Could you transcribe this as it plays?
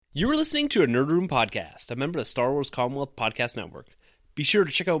You are listening to a Nerd Room podcast, a member of the Star Wars Commonwealth Podcast Network. Be sure to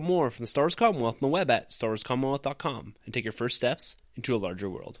check out more from the Star Wars Commonwealth on the web at starwarscommonwealth.com and take your first steps into a larger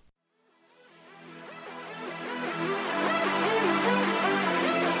world.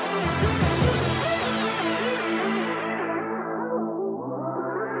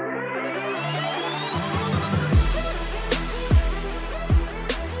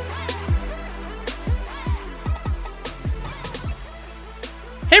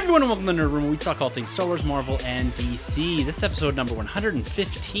 Hey everyone, and welcome to the Nerd Room, where we talk all things Star Wars, Marvel, and DC. This is episode number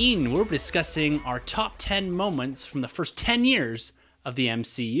 115. We're discussing our top 10 moments from the first 10 years of the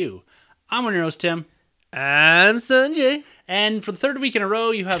MCU. I'm one of your hosts, Tim. I'm Sanjay. And for the third week in a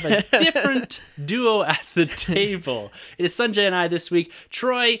row, you have a different duo at the table. It is Sanjay and I this week.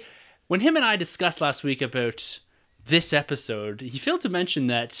 Troy, when him and I discussed last week about this episode, he failed to mention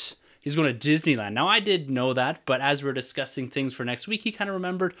that he's going to Disneyland. Now, I did know that, but as we're discussing things for next week, he kind of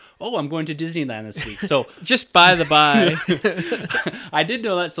remembered, oh, I'm going to Disneyland this week. So just by the by. I did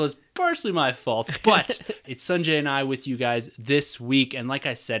know that, so it's partially my fault. But it's Sanjay and I with you guys this week. And like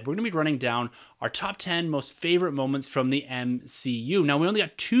I said, we're going to be running down our top 10 most favorite moments from the MCU. Now, we only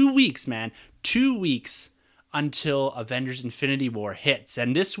got 2 weeks, man. 2 weeks until Avengers Infinity War hits.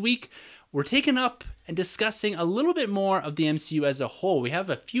 And this week, we're taking up and discussing a little bit more of the MCU as a whole. We have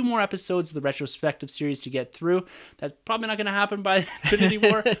a few more episodes of the retrospective series to get through. That's probably not going to happen by Infinity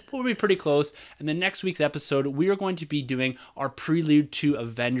War, but we'll be pretty close. And then next week's episode, we are going to be doing our prelude to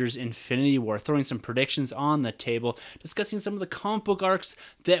Avengers Infinity War, throwing some predictions on the table, discussing some of the comic book arcs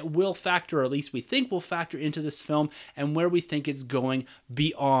that will factor, or at least we think will factor into this film, and where we think it's going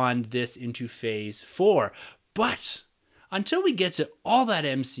beyond this into Phase 4. But until we get to all that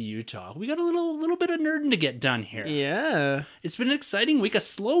MCU talk, we got a little bit of nerding to get done here. Yeah. It's been an exciting week, a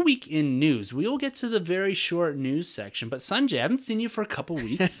slow week in news. We will get to the very short news section. But Sanjay, I haven't seen you for a couple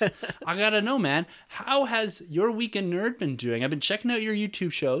weeks. I got to know, man, how has your week in nerd been doing? I've been checking out your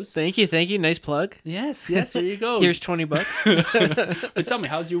YouTube shows. Thank you. Nice plug. Yes, there you go. Here's $20. But tell me,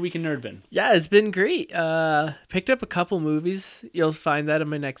 how's your week in nerd been? Yeah, it's been great. Picked up a couple movies. You'll find that in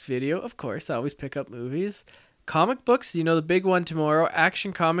my next video. Of course, I always pick up movies. Comic books, you know, the big one tomorrow,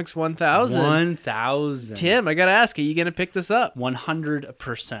 Action Comics 1000. 1000. Tim, I got to ask, are you going to pick this up?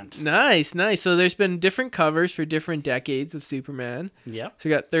 100%. Nice. So there's been different covers for different decades of Superman. Yep. So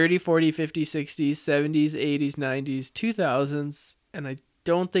we got 30, 40, 50, 60s, 70s, 80s, 90s, 2000s, and I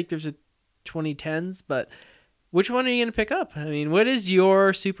don't think there's a 2010s, but which one are you going to pick up? I mean, what is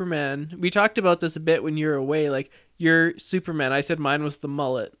your Superman? We talked about this a bit when you were away, like your Superman. I said mine was the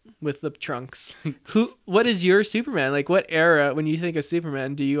mullet with the trunks. What is your Superman? Like, what era, when you think of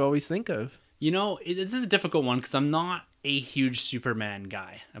Superman, do you always think of? You know, this is a difficult one because I'm not a huge Superman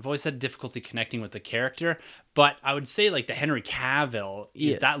guy. I've always had difficulty connecting with the character, but I would say like the Henry Cavill,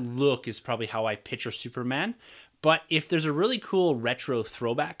 that look is probably how I picture Superman. But if there's a really cool retro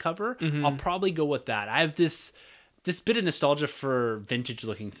throwback cover, I'll probably go with that. I have this bit of nostalgia for vintage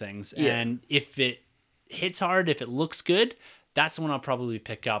looking things. Yeah. And if it hits hard, if it looks good, that's the one I'll probably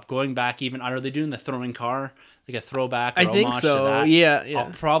pick up. Going back even, are they doing the throwing car? Like a throwback or homage to that? Yeah.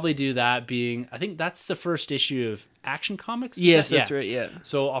 I'll probably do that I think that's the first issue of Action Comics. Yes, that's right, yeah.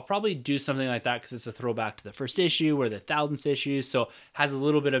 So I'll probably do something like that because it's a throwback to the first issue or the 1000th issue. So it has a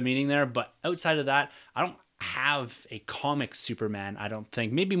little bit of meaning there. But outside of that, I don't have a comic Superman, I don't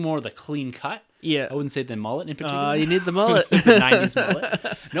think. Maybe more the clean cut. Yeah. I wouldn't say the mullet in particular. You need the mullet. The 90s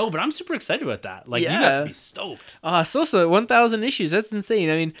mullet. No, but I'm super excited about that. Like, you got to be stoked. So 1,000 issues. That's insane.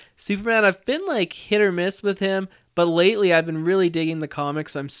 I mean, Superman, I've been like hit or miss with him, but lately I've been really digging the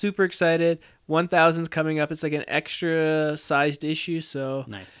comics. So I'm super excited. 1,000's coming up. It's like an extra sized issue. So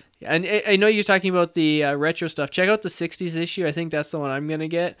nice. And I know you're talking about the retro stuff. Check out the 60s issue. I think that's the one I'm going to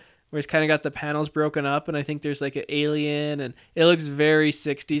get, where it's kind of got the panels broken up, and I think there's like an alien, and it looks very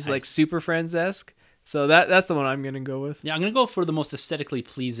 60s, nice. Like Super Friends-esque. So that's the one I'm going to go with. Yeah, I'm going to go for the most aesthetically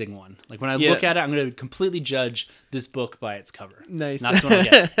pleasing one. Like when I look at it, I'm going to completely judge this book by its cover. Nice. And that's what I'll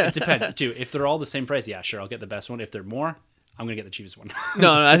get. It depends, too. If they're all the same price, yeah, sure, I'll get the best one. If they're more, I'm going to get the cheapest one.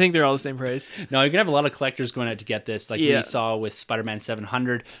 No, I think they're all the same price. No, you're going to have a lot of collectors going out to get this. Like we saw with Spider-Man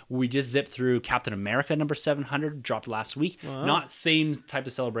 700. We just zipped through Captain America number 700, dropped last week. Wow. Not same type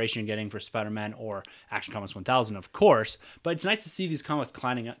of celebration you're getting for Spider-Man or Action Comics 1000, of course. But it's nice to see these comics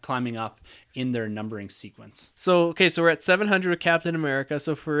climbing up in their numbering sequence. So we're at 700 with Captain America.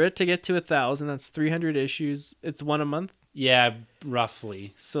 So for it to get to 1,000, that's 300 issues. It's one a month? Yeah,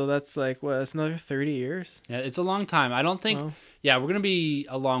 roughly. So that's like, what, that's another 30 years? Yeah, it's a long time. I don't think... Wow. Yeah, we're going to be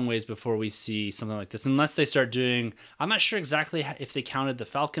a long ways before we see something like this, unless they start doing... I'm not sure exactly if they counted the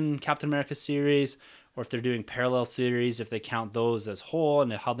Falcon Captain America series or if they're doing parallel series, if they count those as whole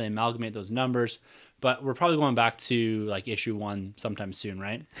and how they amalgamate those numbers. But we're probably going back to like issue 1 sometime soon,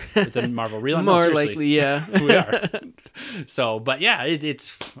 right? With the Marvel relaunch. More likely, yeah. We are. So, but yeah,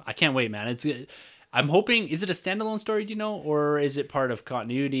 it's I can't wait, man. I'm hoping, is it a standalone story, do you know, or is it part of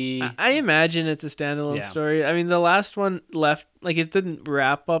continuity? I imagine it's a standalone story. I mean, the last one left, like, it didn't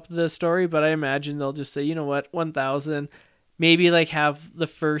wrap up the story, but I imagine they'll just say, you know what, 1,000, maybe like have the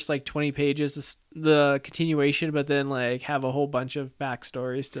first like 20 pages the continuation, but then like have a whole bunch of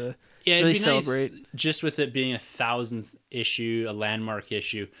backstories to really celebrate. Nice, just with it being 1,000th issue, a landmark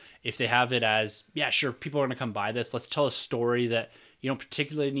issue, if they have it as, yeah, sure, people are going to come buy this. Let's tell a story that you don't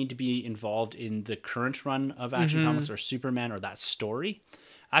particularly need to be involved in the current run of Action Comics or Superman or that story.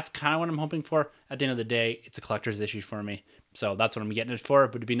 That's kind of what I'm hoping for. At the end of the day, it's a collector's issue for me. So that's what I'm getting it for.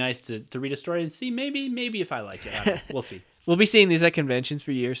 But it'd be nice to read a story and see maybe if I like it. I don't know. We'll see. We'll be seeing these at conventions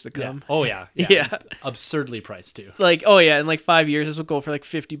for years to come. Yeah. Oh, yeah. Yeah. Absurdly priced, too. Like, oh, yeah, in like 5 years, this will go for like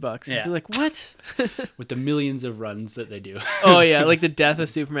 $50. Yeah. And you're like, what? With the millions of runs that they do. Oh, yeah, like the death of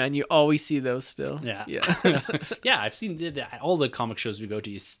Superman. You always see those still. Yeah. Yeah. Yeah, I've seen all the comic shows we go to.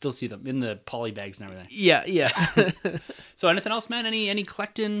 You still see them in the poly bags and everything. Yeah. So anything else, man? Any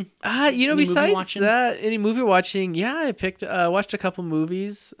collecting? Besides that, any movie watching? Yeah, I watched a couple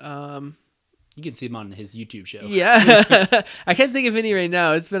movies. You can see him on his YouTube show. Yeah, I can't think of any right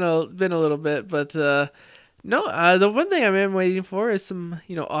now. It's been a little bit, but no. The one thing I'm waiting for is some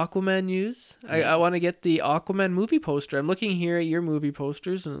Aquaman news. I want to get the Aquaman movie poster. I'm looking here at your movie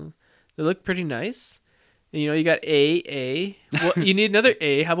posters, and they look pretty nice. And, you got A. Well, you need another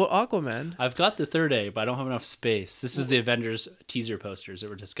A. How about Aquaman? I've got the third A, but I don't have enough space. This is the Avengers teaser posters that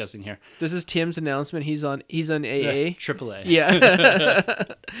we're discussing here. This is Tim's announcement. He's on AA. Triple A. Yeah.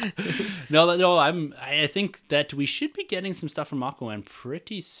 No. I think that we should be getting some stuff from Aquaman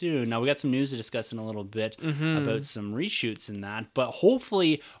pretty soon. Now we got some news to discuss in a little bit about some reshoots and that, but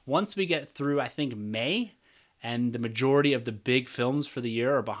hopefully once we get through, I think May, and the majority of the big films for the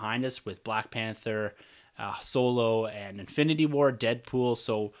year are behind us with Black Panther, Solo, and Infinity War, Deadpool.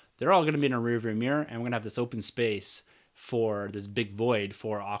 So they're all going to be in a rearview mirror, and we're going to have this open space for this big void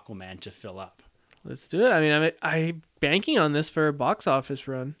for Aquaman to fill up. Let's do it. I mean, I'm banking on this for a box office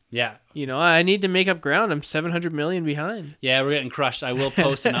run. Yeah. I need to make up ground. I'm 700 million behind. Yeah, we're getting crushed. I will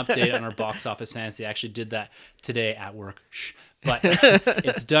post an update on our box office fantasy. I actually did that today at work. But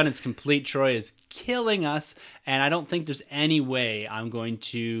it's done. It's complete. Troy is killing us, and I don't think there's any way I'm going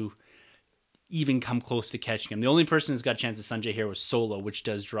to even come close to catching him. The only person who's got a chance of Sanjay here was Solo, which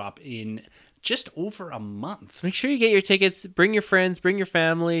does drop in just over a month. Make sure you get your tickets. Bring your friends. Bring your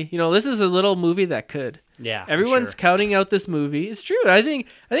family. This is a little movie that could. Yeah, everyone's counting out this movie. It's true. I think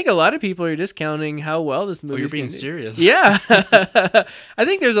a lot of people are discounting how well this movie. You're being serious. Yeah, I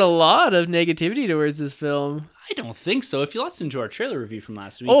think there's a lot of negativity towards this film. I don't think so. If you listened to our trailer review from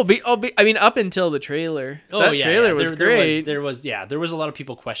last week. I mean, up until the trailer. That trailer was great. There was a lot of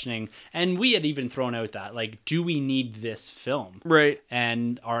people questioning, and we had even thrown out that, like, do we need this film? Right.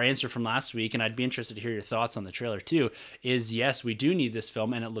 And our answer from last week, and I'd be interested to hear your thoughts on the trailer too, is yes, we do need this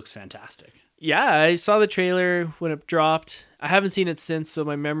film, and it looks fantastic. Yeah, I saw the trailer when it dropped. I haven't seen it since, so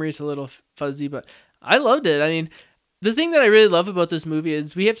my memory's a little fuzzy, but I loved it. I mean, the thing that I really love about this movie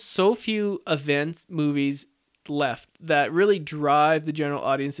is we have so few event movies left that really drive the general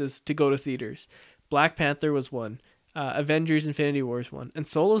audiences to go to theaters. Black Panther was one. Avengers Infinity War is one. And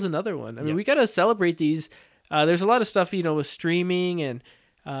Solo's another one. I mean, we got to celebrate these. There's a lot of stuff, with streaming, and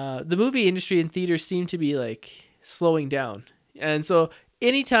the movie industry and theaters seem to be like slowing down. And so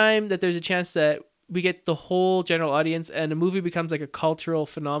anytime that there's a chance that we get the whole general audience and a movie becomes like a cultural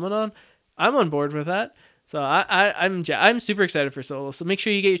phenomenon, I'm on board with that. So I'm super excited for Solo. So make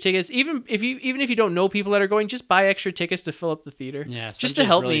sure you get your tickets. Even if you don't know people that are going, just buy extra tickets to fill up the theater. Yeah, just to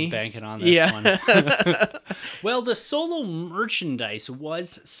help really me. Banking on this one. Well, the Solo merchandise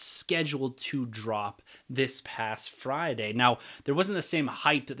was scheduled to drop this past Friday. Now, there wasn't the same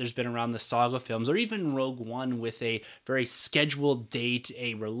hype that there's been around the Saga films or even Rogue One with a very scheduled date,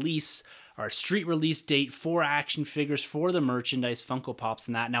 a release, our street release date for action figures, for the merchandise, Funko Pops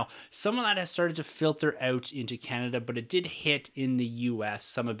and that. Now, some of that has started to filter out into Canada, but it did hit in the US,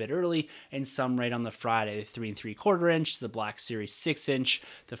 some a bit early and some right on the Friday. The 3 3/4 inch, the Black Series 6-inch,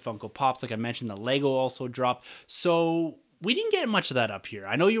 the Funko Pops, like I mentioned, the Lego also dropped. So we didn't get much of that up here.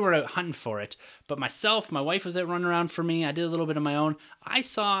 I know you were out hunting for it, but my wife was out running around for me. I did a little bit of my own. I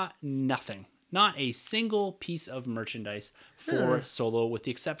saw nothing. Not a single piece of merchandise for Solo, with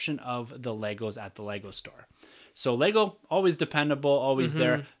the exception of the Legos at the Lego store. So Lego, always dependable, always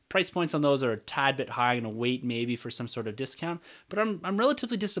there. price points on those are a tad bit high. I'm going to wait maybe for some sort of discount. But I'm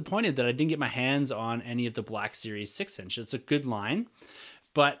relatively disappointed that I didn't get my hands on any of the Black Series 6-inch. It's a good line.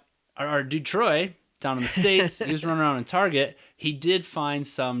 But our dude Troy down in the States, he was running around in Target. He did find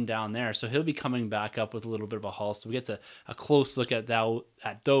some down there. So he'll be coming back up with a little bit of a haul. So we get a close look at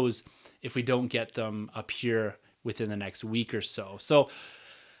those if we don't get them up here within the next week or so. So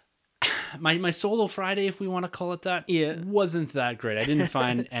my solo Friday, if we want to call it that, wasn't that great. I didn't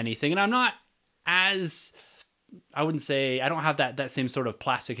find anything. And I'm not as, I wouldn't say, I don't have that same sort of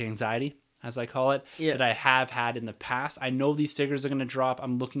plastic anxiety, as I call it, that I have had in the past. I know these figures are going to drop.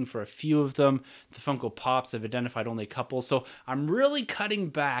 I'm looking for a few of them. The Funko Pops, I've identified only a couple. So I'm really cutting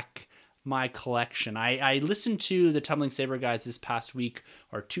back my collection. I listened to the Tumbling Saber guys this past week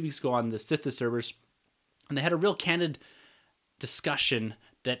or 2 weeks ago on the Sith Servers, and they had a real candid discussion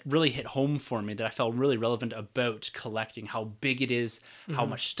that really hit home for me, that I felt really relevant about collecting, how big it is, how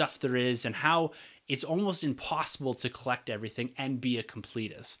much stuff there is, and how it's almost impossible to collect everything and be a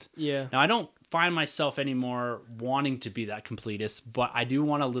completist. Yeah. Now, I don't find myself anymore wanting to be that completist, but I do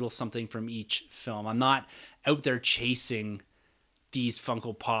want a little something from each film. I'm not out there chasing these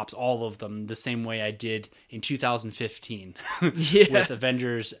Funko Pops, all of them, the same way I did in 2015 with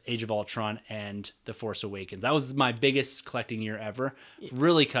Avengers, Age of Ultron, and The Force Awakens. That was my biggest collecting year ever.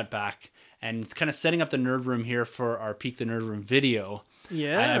 Really cut back. And it's kind of setting up the Nerd Room here for our Peak the Nerd Room video.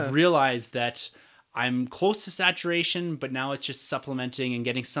 Yeah. I've realized that I'm close to saturation, but now it's just supplementing and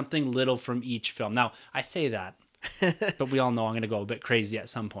getting something little from each film. Now, I say that, but we all know I'm going to go a bit crazy at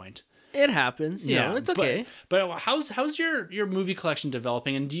some point. It happens. It's okay. But how's your movie collection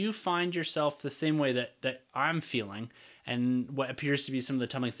developing? And do you find yourself the same way that I'm feeling, and what appears to be some of the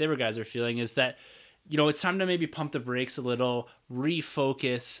Tumbling Saber guys are feeling, is that, you know, it's time to maybe pump the brakes a little,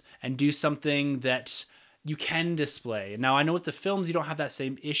 refocus, and do something that you can display. Now, I know with the films, you don't have that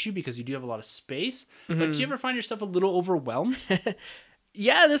same issue because you do have a lot of space, but do you ever find yourself a little overwhelmed?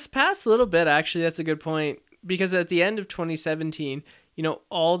 Yeah, this past little bit, actually, that's a good point. Because at the end of 2017, you know,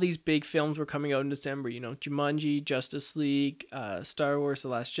 all these big films were coming out in December, you know, Jumanji, Justice League, Star Wars, The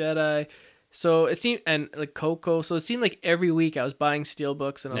Last Jedi. So it seemed, and like Coco. So it seemed like every week I was buying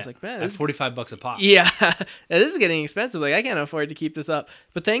steelbooks, and I was like, man, that's $45 a pop. Yeah, this is getting expensive. Like, I can't afford to keep this up.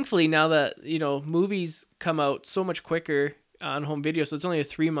 But thankfully, now that, you know, movies come out so much quicker on home video, so it's only a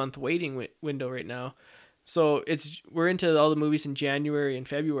 3-month waiting window right now. So we're into all the movies in January and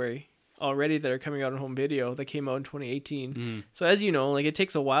February already that are coming out on home video that came out in 2018. So as you know, like, it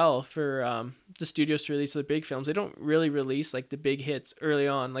takes a while for the studios to release the big films. They don't really release like the big hits early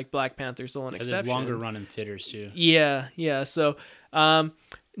on, like Black Panther's the one exception. They're longer run in theaters too. Yeah. So in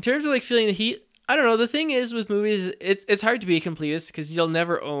terms of like feeling the heat, I don't know. The thing is with movies, it's hard to be a completist because you'll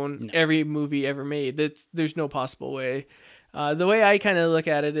never own every movie ever made. There's no possible way. The way I kind of look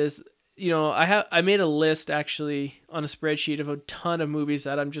at it is, you know, I made a list actually on a spreadsheet of a ton of movies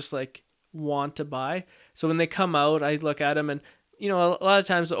that I'm just like want to buy. So when they come out, I look at them, and, you know, a lot of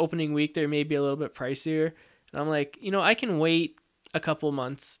times the opening week they may be a little bit pricier, and I'm like, you know, I can wait a couple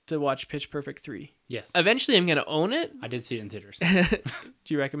months to watch Pitch Perfect 3. Yes. Eventually I'm gonna own it. I did see it in theaters.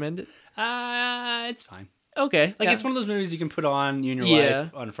 Do you recommend it? It's fine. Okay. Like, it's one of those movies you can put on, you and your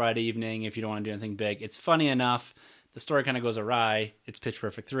wife, on Friday evening if you don't want to do anything big. It's funny enough. The story kind of goes awry. It's Pitch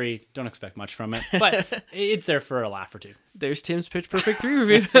Perfect 3. Don't expect much from it, but it's there for a laugh or two. There's Tim's Pitch Perfect 3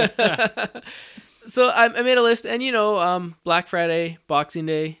 review. So I made a list, and, you know, Black Friday, Boxing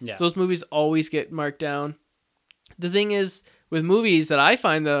Day, those movies always get marked down. The thing is, with movies that I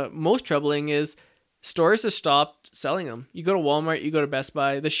find the most troubling is stores have stopped selling them. You go to Walmart, you go to Best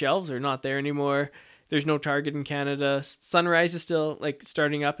Buy, the shelves are not there anymore. There's no Target in Canada. Sunrise is still like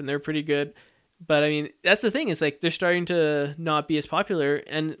starting up, and they're pretty good. But I mean, that's the thing, is like they're starting to not be as popular.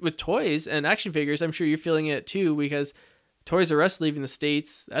 And with toys and action figures, I'm sure you're feeling it too, because Toys R Us leaving the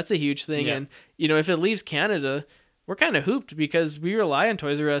States, that's a huge thing. And, you know, if it leaves Canada, we're kind of hooped because we rely on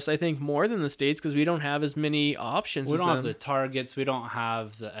Toys R Us, I think, more than the States because we don't have as many options. We don't have the Targets. We don't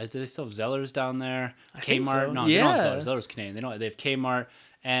have the. Do they still have Zellers down there? Kmart? So. No, they don't have Zellers. Zellers Canadian. They have Kmart.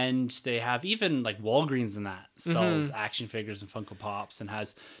 And they have even like Walgreens and that sells action figures and Funko Pops and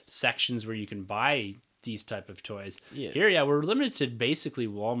has sections where you can buy these type of toys. Here, we're limited to basically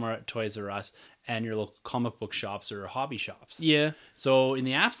Walmart, Toys R Us, and your local comic book shops or hobby shops. Yeah. So in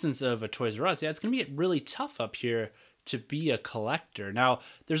the absence of a Toys R Us, it's going to be really tough up here to be a collector. Now,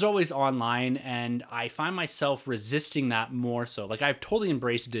 there's always online, and I find myself resisting that more so. Like, I've totally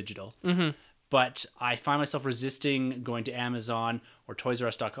embraced digital. But I find myself resisting going to Amazon or Toys R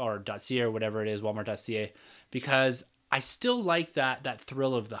Us or .ca or whatever it is, Walmart.ca, because I still like that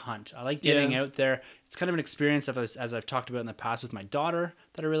thrill of the hunt. I like getting out there. It's kind of an experience as I've talked about in the past with my daughter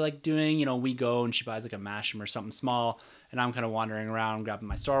that I really like doing. You know, we go and she buys like a Masham or something small, and I'm kind of wandering around grabbing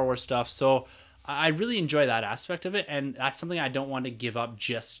my Star Wars stuff. So I really enjoy that aspect of it, and that's something I don't want to give up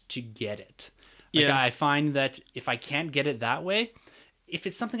just to get it. Like, I find that if I can't get it that way, if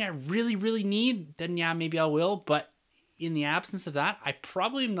it's something I really, really need, then yeah, maybe I will. But in the absence of that, I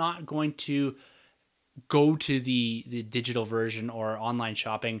probably am not going to go to the digital version or online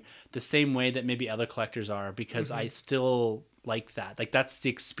shopping the same way that maybe other collectors are, because I still like that. Like, that's the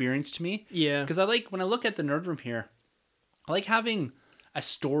experience to me. Yeah. Because I like, when I look at the Nerd Room here, I like having a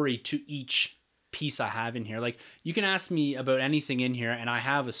story to each piece I have in here. Like, you can ask me about anything in here and I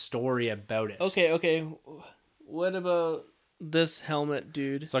have a story about it. Okay. What about this helmet,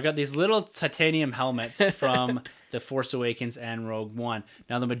 dude? So I got these little titanium helmets from The Force Awakens and Rogue One.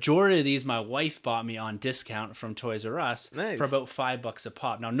 Now, the majority of these my wife bought me on discount from Toys R Us for about $5 a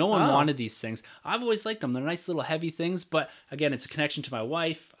pop. Now, no one wanted these things. I've always liked them. They're nice little heavy things, but again, it's a connection to my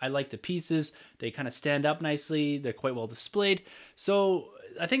wife. I like the pieces. They kind of stand up nicely. They're quite well displayed. So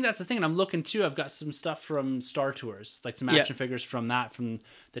I think that's the thing. And I'm looking too. I've got some stuff from Star Tours, like some action figures from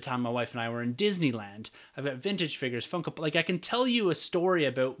the time my wife and I were in Disneyland. I've got vintage figures, Funko. Like, I can tell you a story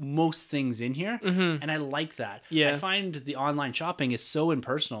about most things in here, and I like that. Yeah. I find the online shopping is so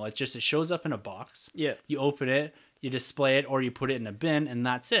impersonal. It's just, it shows up in a box. Yeah. You open it, you display it, or you put it in a bin, and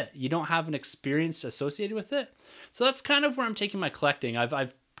that's it. You don't have an experience associated with it. So that's kind of where I'm taking my collecting. I've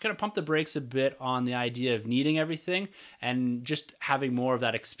kind of pumped the brakes a bit on the idea of needing everything and just having more of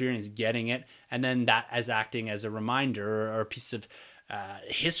that experience, getting it, and then that as acting as a reminder or a piece of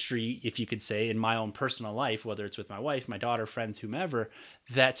history, if you could say, in my own personal life, whether it's with my wife, my daughter, friends, whomever,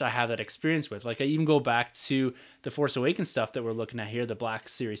 that I have that experience with. Like, I even go back to the Force Awakens stuff that we're looking at here, the Black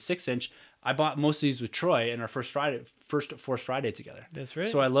Series 6-inch. I bought most of these with Troy in our first Force Friday together. That's right.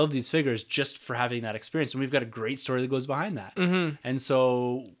 So I love these figures just for having that experience. And we've got a great story that goes behind that. And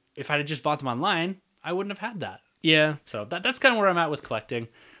so if I had just bought them online, I wouldn't have had that. Yeah. So that's kind of where I'm at with collecting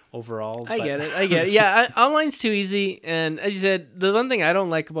overall. I get it. Yeah, online's too easy. And as you said, the one thing I don't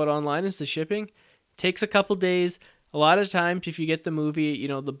like about online is the shipping. It takes a couple days. A lot of times, if you get the movie,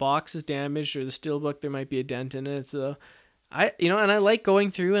 the box is damaged or the steelbook, there might be a dent in it. So and I like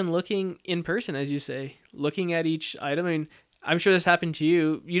going through and looking in person, as you say, looking at each item. I mean, I'm sure this happened to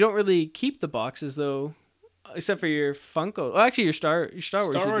you. You don't really keep the boxes, though, except for your Funko. Well, actually, your Star Wars. Star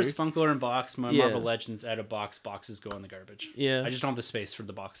Wars Funko are in box. My Marvel Legends out of box. Boxes go in the garbage. Yeah. I just don't have the space for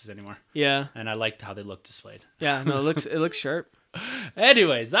the boxes anymore. Yeah. And I liked how they look displayed. Yeah. No, it looks sharp.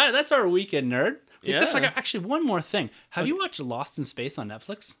 Anyways, that's our weekend nerd. Except for actually one more thing. Have you watched Lost in Space on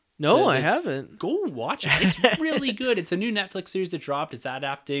Netflix? No, I haven't. Go watch it. It's really good. It's a new Netflix series that dropped. It's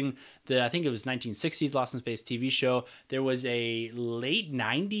adapting I think it was 1960s Lost in Space TV show. There was a late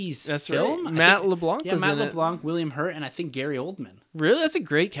 90s film. Right. Matt LeBlanc was Matt in LeBlanc, William Hurt, and I think Gary Oldman. Really? That's a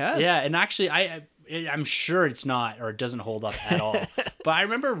great cast. Yeah, and actually, I'm sure it's not, or it doesn't hold up at all. But I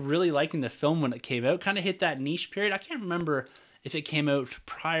remember really liking the film when it came out. Kind of hit that niche period. I can't remember if it came out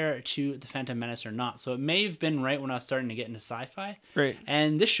prior to The Phantom Menace or not. So it may have been right when I was starting to get into sci-fi. Right.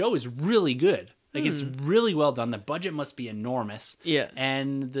 And this show is really good. Like, it's really well done. The budget must be enormous. Yeah.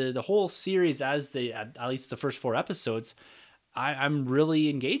 And the whole series, at least the first 4 episodes, I'm really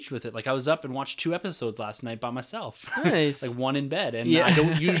engaged with it. Like, I was up and watched 2 episodes last night by myself. Nice. Like, one in bed. And I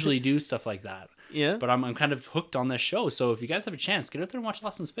don't usually do stuff like that. Yeah. But I'm kind of hooked on this show. So if you guys have a chance, get out there and watch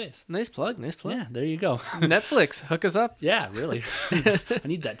Lost in Space. Nice plug. Yeah, there you go. Netflix, hook us up. Yeah, really. I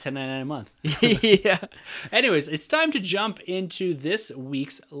need that $10.99 a month. Yeah. Anyways, it's time to jump into this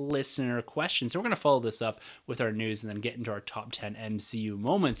week's listener question. So we're going to follow this up with our news and then get into our top 10 MCU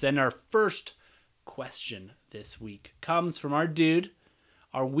moments. And our first question this week comes from our dude,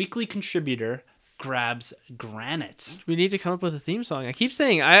 our weekly contributor, Grabs Granite. We need to come up with a theme song. I keep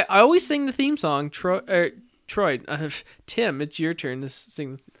saying, I always sing the theme song. Troy, Tim, it's your turn to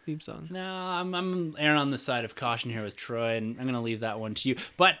sing the theme song. No, I'm erring on the side of caution here with Troy, and I'm going to leave that one to you.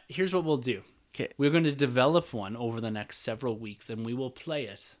 But here's what we'll do. Okay. We're going to develop one over the next several weeks, and we will play it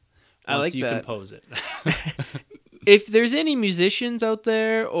once I like you that. compose it. If there's any musicians out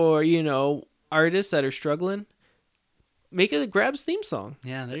there or, artists that are struggling, make it a Grabs theme song.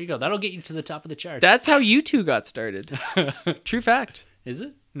 Yeah, there you go. That'll get you to the top of the charts. That's how you two got started. True fact. Is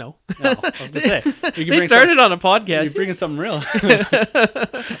it? No. No, I was gonna say They started on a podcast. You're bringing something real.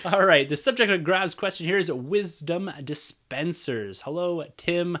 All right. The subject of Grab's question here is wisdom dispensers. Hello,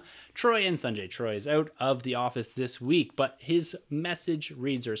 Tim, Troy, and Sanjay. Troy is out of the office this week, but his message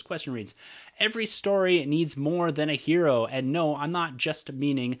reads, or his question reads, every story needs more than a hero. And no, I'm not just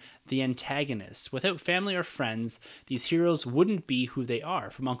meaning the antagonist. Without family or friends, these heroes wouldn't be who they are.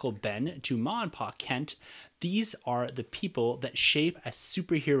 From Uncle Ben to Ma and Pa Kent, these are the people that shape a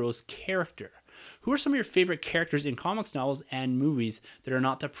superhero's character. Who are some of your favorite characters in comics, novels, and movies that are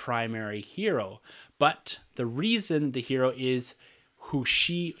not the primary hero, but the reason the hero is who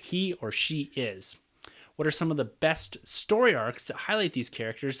he or she is? What are some of the best story arcs that highlight these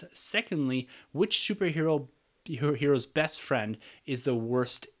characters? Secondly, which hero's best friend is the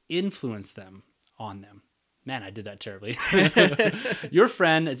worst influence on them? Man, I did that terribly. Your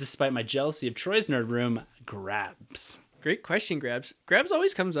friend, despite my jealousy of Troy's nerd room, Grabs. Great question, Grabs. Grabs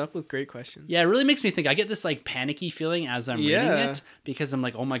always comes up with great questions. Yeah, it really makes me think. I get this like panicky feeling as I'm reading it because I'm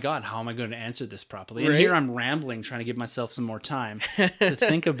like, oh my God, how am I going to answer this properly? And here I'm rambling, trying to give myself some more time to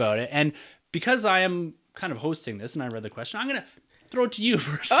think about it. And because I am kind of hosting this and I read the question, I'm going to throw it to you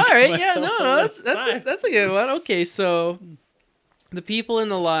first. All right, yeah, no, that's a good one. Okay, so the people in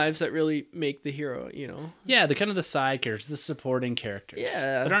the lives that really make the hero, you know? Yeah, the kind of the side characters, the supporting characters.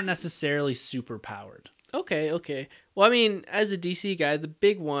 Yeah. That aren't necessarily super powered. Okay. Well, I mean, as a DC guy, the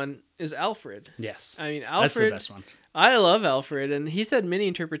big one is Alfred. Yes. I mean, Alfred. That's the best one. I love Alfred, and he's had many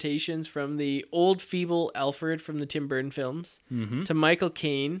interpretations from the old, feeble Alfred from the Tim Burton films to Michael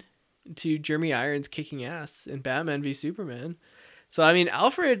Caine to Jeremy Irons kicking ass in Batman v Superman. So, I mean,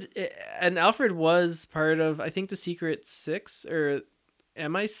 Alfred was part of, I think, the Secret Six or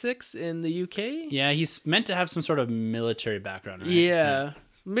MI6 in the UK. Yeah, he's meant to have some sort of military background, right? Yeah.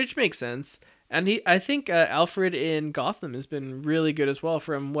 Which makes sense. And I think Alfred in Gotham has been really good as well.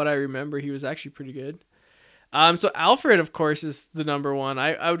 From what I remember, he was actually pretty good. So Alfred, of course, is the number one.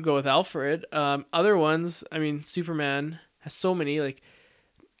 I would go with Alfred. Other ones, I mean, Superman has so many, like,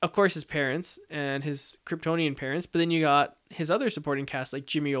 of course, his parents and his Kryptonian parents, but then you got his other supporting cast like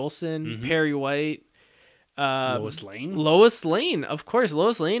Jimmy Olsen, Perry White, Lois Lane, of course.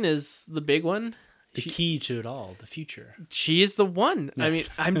 Lois Lane is the big one. The key to it all, the future. She is the one. I mean,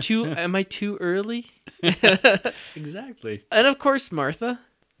 am I too early? Exactly. And of course, Martha.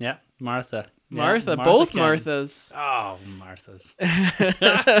 Yeah, Martha. Both Marthas. Oh, Marthas.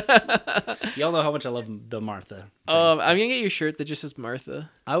 Y'all know how much I love the Martha. I'm going to get you a shirt that just says Martha.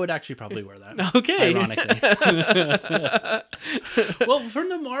 I would actually probably wear that. Okay. Ironically. Well, from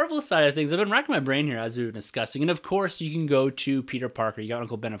the Marvel side of things, I've been racking my brain here as we were discussing. And of course, you can go to Peter Parker. You got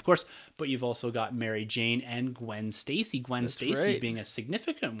Uncle Ben, of course. But you've also got Mary Jane and Gwen Stacy. Gwen Stacy being a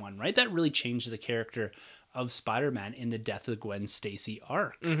significant one, right? That really changed the character of Spider-Man in the Death of Gwen Stacy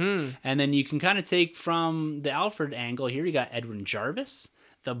arc. And then you can kind of take from the Alfred angle here, you got Edwin Jarvis,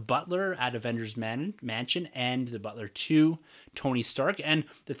 the Butler at Avengers Mansion, and the Butler 2, Tony Stark. And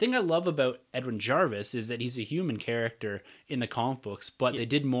the thing I love about Edwin Jarvis is that he's a human character in the comic books, but they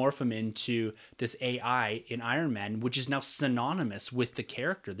did morph him into this AI in Iron Man, which is now synonymous with the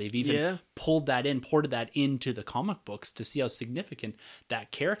character. They've even ported that into the comic books to see how significant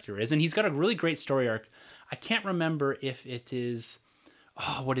that character is. And he's got a really great story arc. I can't remember if it is,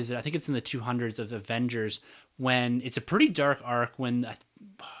 what is it? I think it's in the 200s of Avengers, when it's a pretty dark arc when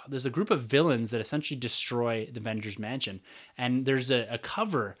there's a group of villains that essentially destroy the Avengers Mansion. And there's a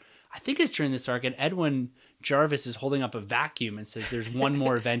cover, I think it's during this arc, and Edwin Jarvis is holding up a vacuum and says there's one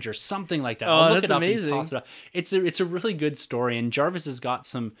more Avenger, something like that. I'll look it up amazing. And toss it up. It's a really good story, and Jarvis has got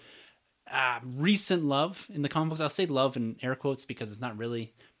some recent love in the comic books. I'll say love in air quotes because it's not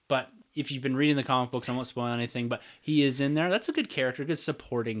really, but if you've been reading the comic books, I won't spoil anything, but he is in there. That's a good character, a good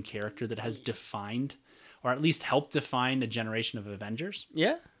supporting character that has defined, or at least helped define, a generation of Avengers.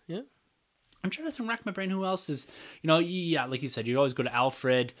 Yeah. I'm trying to rack my brain. Who else is, like you said, you always go to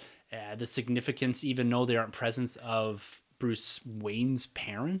Alfred, the significance, even though they aren't presence of Bruce Wayne's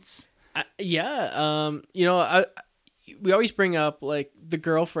parents. We always bring up like the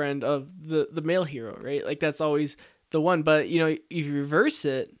girlfriend of the male hero, right? Like that's always the one. But, if you reverse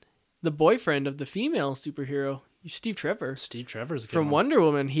it, the boyfriend of the female superhero, Steve Trevor. Steve Trevor's a good from one. Wonder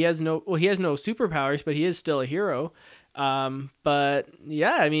Woman. He has no superpowers, but he is still a hero. But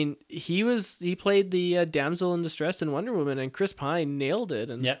yeah, I mean, he played the damsel in distress in Wonder Woman, and Chris Pine nailed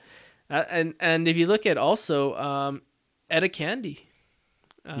it. And and if you look at also Etta Candy,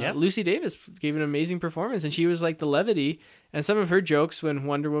 Lucy Davis gave an amazing performance, and she was like the levity, and some of her jokes when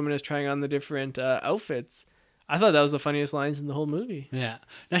Wonder Woman is trying on the different outfits. I thought that was the funniest lines in the whole movie. Yeah.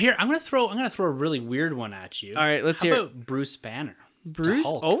 Now here, I'm gonna throw a really weird one at you. All right, let's How hear about Bruce Banner? Bruce?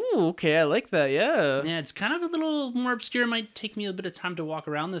 Hulk. Oh, okay. I like that. Yeah. Yeah, it's kind of a little more obscure. It might take me a bit of time to walk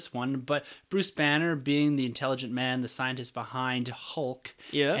around this one, but Bruce Banner being the intelligent man, the scientist behind Hulk,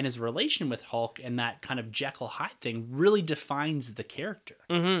 Yeah. and his relation with Hulk and that kind of Jekyll Hyde thing really defines the character.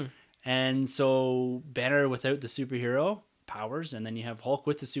 Mm-hmm. And so Banner without the superhero powers, and then you have Hulk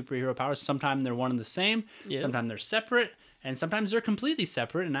with the superhero powers. Sometimes they're one and the same, sometimes they're separate, and sometimes they're completely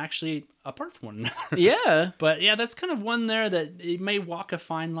separate and actually apart from one another. Yeah. But yeah, that's kind of one there that it may walk a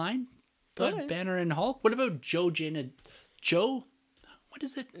fine line. But Okay. Banner and Hulk. What about Joe Jana? Joe? What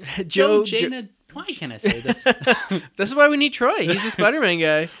is it? Joe Jana. Why can't I say this? This is why we need Troy. He's the Spider-Man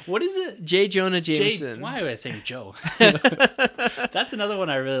guy. What is it? J. Jonah Jameson. Why am I saying Joe? That's another one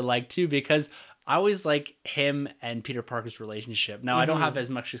I really like too, because I always like him and Peter Parker's relationship. Now, I don't have as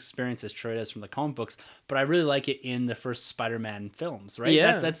much experience as Troy does from the comic books, but I really like it in the first Spider-Man films, right?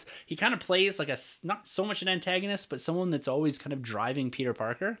 Yeah. That's he kind of plays like not so much an antagonist, but someone that's always kind of driving Peter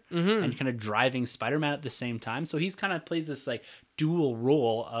Parker and kind of driving Spider-Man at the same time. So he's kind of plays this like dual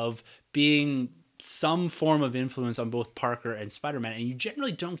role of being some form of influence on both Parker and Spider-Man, and you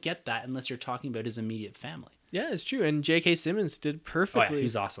generally don't get that unless you're talking about his immediate family. Yeah, it's true. And J.K. Simmons did perfectly. Oh, yeah,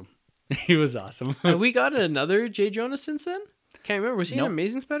 he's awesome. He was awesome. We got another J. Jonah since then? Can't remember. Was he Nope. in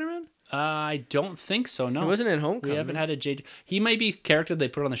Amazing Spider-Man? I don't think so, no. He wasn't in Homecoming. We haven't had a J. He might be a character they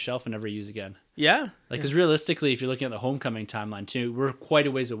put on the shelf and never use again. Yeah. Like, because realistically, if you're looking at the Homecoming timeline too, we're quite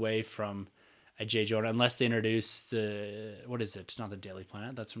a ways away from a J. Jonah, unless they introduce the, what is it? Not the Daily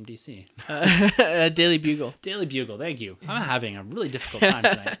Planet. That's from DC. Daily Bugle. Daily Bugle. Thank you. I'm having a really difficult time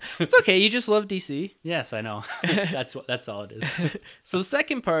tonight. It's okay. You just love DC. Yes, I know. That's all it is. So the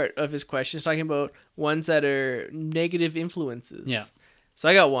second part of his question is talking about ones that are negative influences. Yeah. So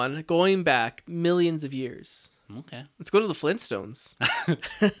I got one going back millions of years. Okay. Let's go to the Flintstones.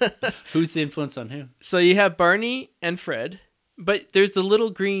 Who's the influence on who? So you have Barney and Fred, but there's the little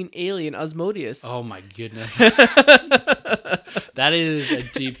green alien Osmodeus. Oh my goodness. That is a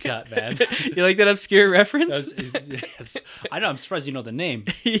deep cut, man. You like that obscure reference? Yes. I know. I'm surprised you know the name.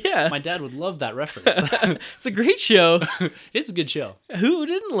 Yeah. My dad would love that reference. It's a great show. It's a good show. Who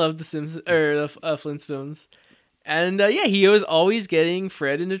didn't love the Simpsons or the Flintstones? And yeah, he was always getting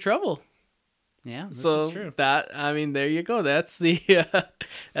Fred into trouble. Yeah, this So is true. that, I mean, there you go. That's the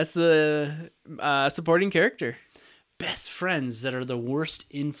supporting character. Best friends that are the worst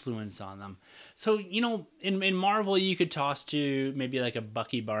influence on them. So, you know, in Marvel, you could toss to maybe like a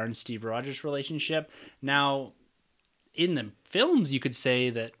Bucky Barnes, Steve Rogers relationship. Now, in the films, you could say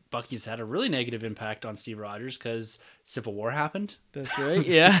that Bucky's had a really negative impact on Steve Rogers because Civil War happened. That's right.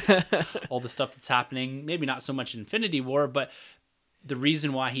 Yeah. All the stuff that's happening, maybe not so much Infinity War, but the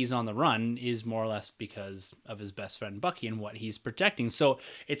reason why he's on the run is more or less because of his best friend Bucky and what he's protecting. So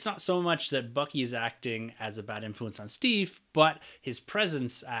it's not so much that Bucky is acting as a bad influence on Steve, but his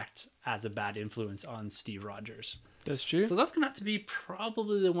presence acts as a bad influence on Steve Rogers. That's true. So that's going to have to be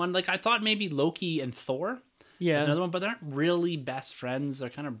probably the one. Like, I thought maybe Loki and Thor. Yeah. That's another one, but they aren't really best friends. They're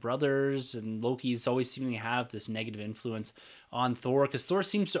kind of brothers, and Loki's always seeming to have this negative influence on Thor because Thor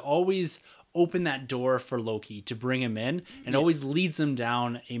seems to always open that door for Loki to bring him in and always leads him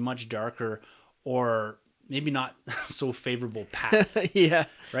down a much darker or maybe not so favorable path. Yeah.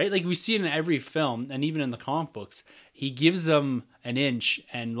 Right? Like we see it in every film and even in the comic books. He gives them an inch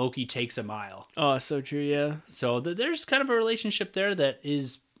and Loki takes a mile. Oh, so true. Yeah. So there's kind of a relationship there that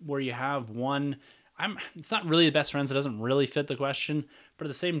is where you have one. It's not really the best friends. It doesn't really fit the question. But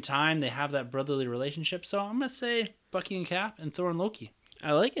at the same time, they have that brotherly relationship. So I'm going to say Bucky and Cap and Thor and Loki.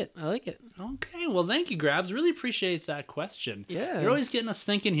 I like it. I like it. Okay, well, thank you, Grabs. Really appreciate that question. Yeah. You're always getting us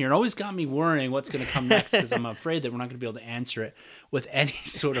thinking here. It always got me worrying what's going to come next because I'm afraid that we're not going to be able to answer it with any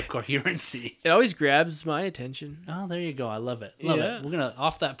sort of coherency. It always grabs my attention. Oh, there you go. I love it. Love Yeah. it. We're going to,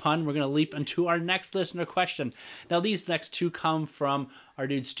 off that pun, we're going to leap into our next listener question. Now, these next two come from our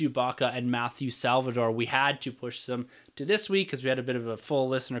dudes Stu Baca and Matthew Salvador. We had to push them to this week because we had a bit of a full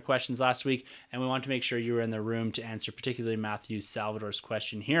listener questions last week, and we wanted to make sure you were in the room to answer particularly Matthew Salvador's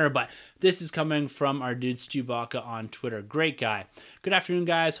question here. But this is coming from our dude Stu Baca on Twitter. Great guy. Good afternoon,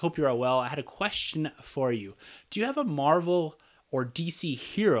 guys. Hope you're all well. I had a question for you. Do you have a Marvel or DC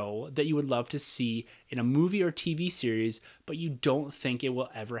hero that you would love to see in a movie or TV series, but you don't think it will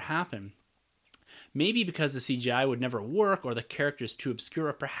ever happen? Maybe because the CGI would never work or the character is too obscure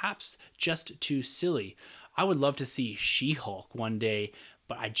or perhaps just too silly. I would love to see She-Hulk one day,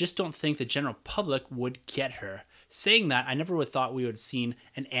 but I just don't think the general public would get her. Saying that, I never would have thought we would have seen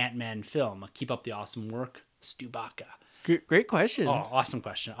an Ant-Man film. Keep up the awesome work, Stu Baca. Great question. Oh, awesome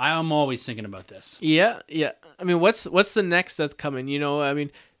question. I am always thinking about this. Yeah, yeah. I mean, what's the next that's coming? You know, I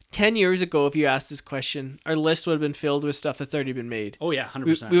mean, 10 years ago, if you asked this question, our list would have been filled with stuff that's already been made. Oh yeah,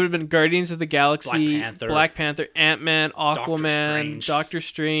 We 100%. would have been Guardians of the Galaxy, Black Panther, Ant-Man, Aquaman, Doctor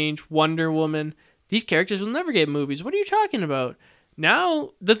Strange, Wonder Woman. These characters will never get movies. What are you talking about?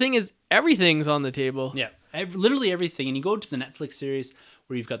 Now, the thing is, everything's on the table. Yeah, literally everything. And you go to the Netflix series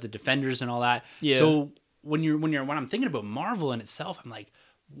where you've got the Defenders and all that. Yeah. So when I'm thinking about Marvel in itself, I'm like,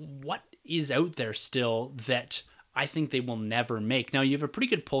 what is out there still that I think they will never make? Now, you have a pretty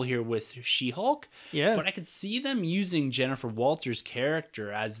good pull here with She-Hulk. Yeah. But I could see them using Jennifer Walters'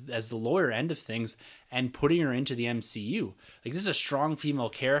 character as the lawyer end of things and putting her into the MCU. Like, this is a strong female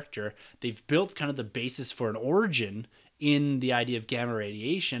character. They've built kind of the basis for an origin in the idea of gamma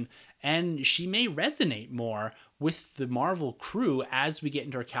radiation, and she may resonate more with the Marvel crew as we get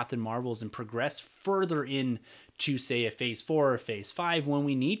into our Captain Marvels and progress further in to, say, a phase 4 or phase 5 when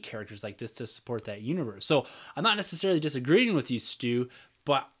we need characters like this to support that universe. So I'm not necessarily disagreeing with you, Stu,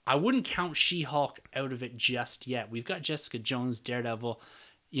 but I wouldn't count She-Hulk out of it just yet. We've got Jessica Jones, Daredevil,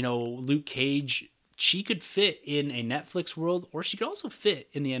 Luke Cage. She could fit in a Netflix world, or she could also fit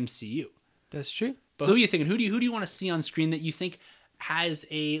in the MCU. That's true. So who are you thinking? Who do you want to see on screen that you think has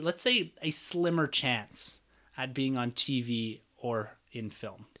let's say, a slimmer chance at being on TV or in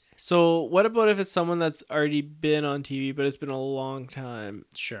film? So what about if it's someone that's already been on TV, but it's been a long time?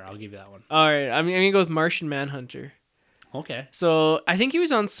 Sure, I'll give you that one. All right, I'm going to go with Martian Manhunter. Okay. So I think he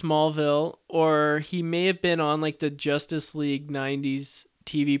was on Smallville, or he may have been on like the Justice League 90s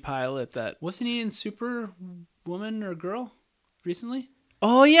TV pilot that... Wasn't he in Superwoman or Girl recently?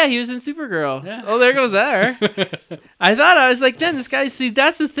 Oh, yeah, he was in Supergirl. Yeah. Oh, there goes there. I was like, man, this guy, see,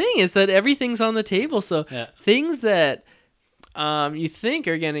 that's the thing, is that everything's on the table. So things that you think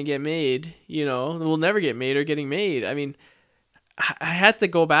are going to get made, will never get made or getting made. I mean, I had to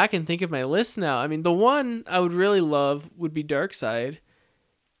go back and think of my list now. I mean, the one I would really love would be Darkseid.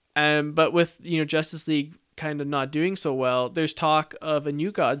 But with, Justice League kind of not doing so well, there's talk of a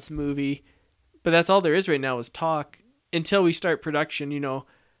New Gods movie, but that's all there is right now is talk. Until we start production,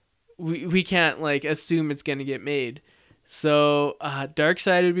 we can't like assume it's going to get made. So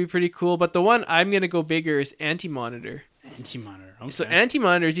Darkseid would be pretty cool. But the one I'm going to go bigger is Anti-Monitor. Anti-Monitor. Okay. So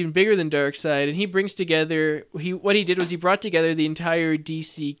Anti-Monitor is even bigger than Darkseid, and he brings together. What he did was he brought together the entire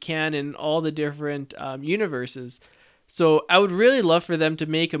DC canon, all the different universes. So I would really love for them to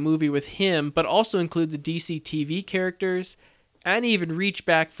make a movie with him, but also include the DC TV characters, and even reach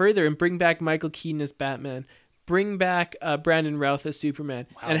back further and bring back Michael Keaton as Batman. Bring back Brandon Routh as Superman,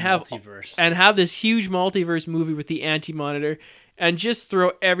 and have this huge multiverse movie with the Anti-Monitor, and just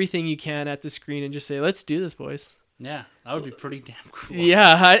throw everything you can at the screen and just say, let's do this, boys. Yeah, that would be pretty damn cool.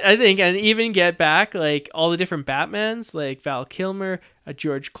 Yeah, I think, and even get back like all the different Batmans, like Val Kilmer,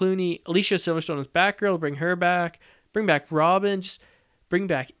 George Clooney, Alicia Silverstone as Batgirl, bring her back, bring back Robin, just bring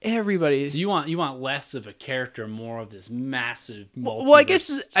back everybody. So you want less of a character, more of this massive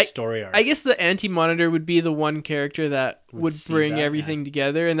multiverse story arc. I guess the Anti-Monitor would be the one character that would bring everything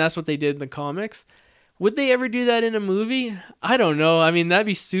together, and that's what they did in the comics. Would they ever do that in a movie? I don't know. I mean, that'd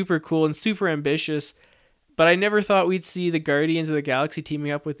be super cool and super ambitious. But I never thought we'd see the Guardians of the Galaxy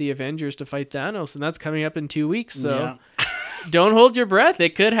teaming up with the Avengers to fight Thanos, and that's coming up in 2 weeks. So don't hold your breath.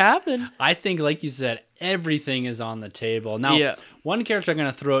 It could happen. I think, like you said, everything is on the table. Now, one character I'm going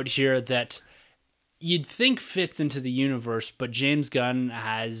to throw out here that you'd think fits into the universe, but James Gunn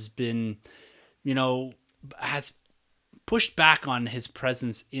has been, has pushed back on his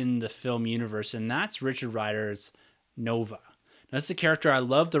presence in the film universe, and that's Richard Rider's Nova. That's a character I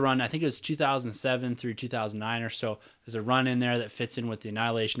love the run. I think it was 2007 through 2009 or so. There's a run in there that fits in with the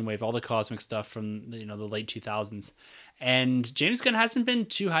Annihilation Wave, all the cosmic stuff from the late 2000s. And James Gunn hasn't been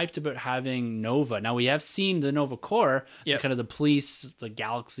too hyped about having Nova. Now we have seen the Nova Corps, kind of the police, the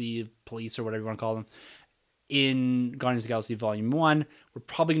Galaxy Police or whatever you want to call them, in Guardians of the Galaxy Volume 1. We're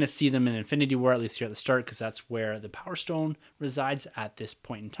probably going to see them in Infinity War, at least here at the start, because that's where the Power Stone resides at this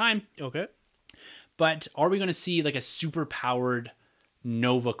point in time. Okay. But are we going to see like a super powered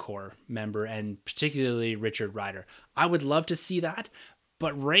Nova Corps member, and particularly Richard Rider? I would love to see that,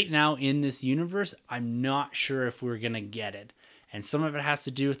 but right now in this universe, I'm not sure if we're going to get it. And some of it has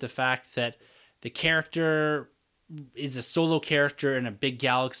to do with the fact that the character is a solo character in a big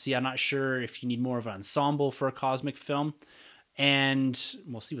galaxy. I'm not sure if you need more of an ensemble for a cosmic film. And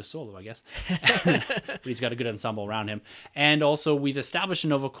we'll see with Solo, I guess. But he's got a good ensemble around him. And also, we've established a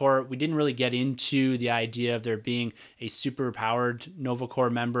Nova Corps. We didn't really get into the idea of there being a super-powered Nova Corps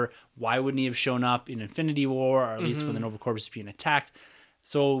member. Why wouldn't he have shown up in Infinity War, or at least when the Nova Corps was being attacked?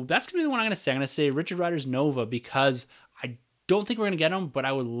 So that's going to be the one I'm going to say. I'm going to say Richard Rider's Nova, because I don't think we're going to get him, but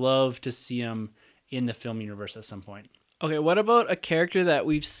I would love to see him in the film universe at some point. Okay, what about a character that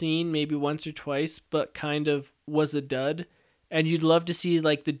we've seen maybe once or twice, but kind of was a dud? And you'd love to see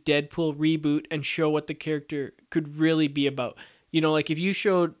like the Deadpool reboot and show what the character could really be about. Like if you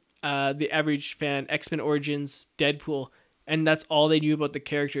showed the average fan X-Men Origins Deadpool, and that's all they knew about the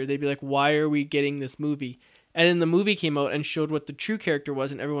character, they'd be like, why are we getting this movie? And then the movie came out and showed what the true character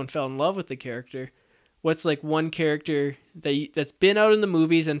was, and everyone fell in love with the character. What's like one character that's been out in the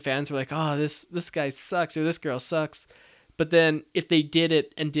movies and fans were like, oh, this guy sucks or this girl sucks. But then if they did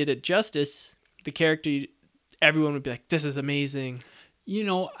it justice, the character, everyone would be like, this is amazing.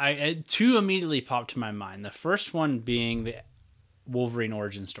 I two immediately popped to my mind. The first one being the Wolverine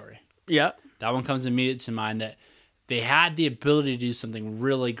origin story. Yeah. That one comes immediate to mind, that they had the ability to do something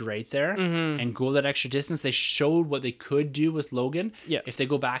really great there and go that extra distance. They showed what they could do with Logan. Yeah. If they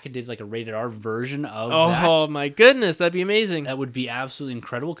go back and did like a rated R version of that. Oh my goodness, that'd be amazing. That would be absolutely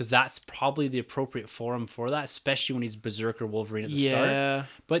incredible, because that's probably the appropriate forum for that, especially when he's Berserker Wolverine at the start.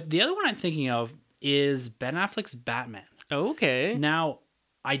 But the other one I'm thinking of is Ben Affleck's Batman. Okay. Now,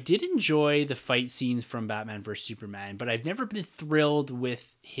 I did enjoy the fight scenes from Batman vs. Superman, but I've never been thrilled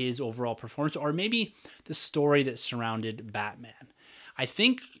with his overall performance, or maybe the story that surrounded Batman. I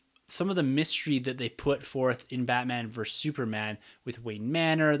think some of the mystery that they put forth in Batman vs. Superman with Wayne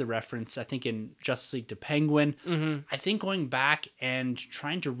Manor, the reference, I think, in Justice League to Penguin, I think going back and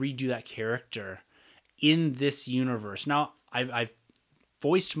trying to redo that character in this universe. Now, I've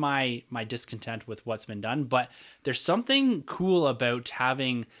voiced my discontent with what's been done, but there's something cool about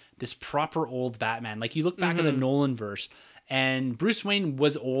having this proper old Batman. Like, you look back at the Nolan verse, and Bruce Wayne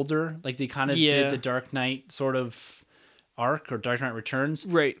was older. Like, they kind of did the Dark Knight sort of arc, or Dark Knight Returns.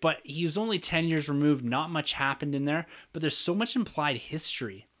 Right. But he was only 10 years removed. Not much happened in there, but there's so much implied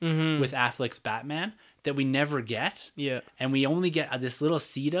history with Affleck's Batman that we never get. Yeah. And we only get this little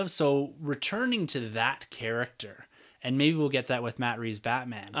seed of. So returning to that character, and maybe we'll get that with Matt Reeves'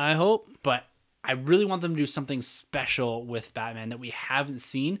 Batman. I hope. But I really want them to do something special with Batman that we haven't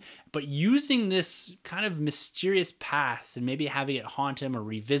seen, but using this kind of mysterious past and maybe having it haunt him or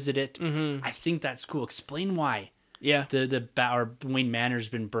revisit it. I think that's cool. Explain why. Yeah. Or Wayne Manor's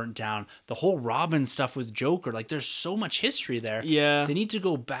been burnt down. The whole Robin stuff with Joker. Like, there's so much history there. Yeah. They need to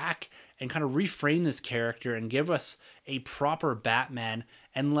go back and kind of reframe this character and give us a proper Batman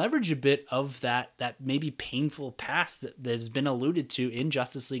and leverage a bit of that maybe painful past that has been alluded to in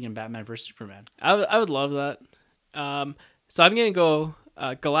Justice League and Batman vs. Superman. I would love that. So I'm going to go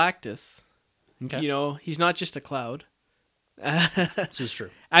Galactus. Okay. He's not just a cloud. This is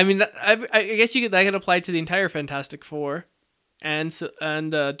true. I mean, I guess that could apply to the entire Fantastic Four and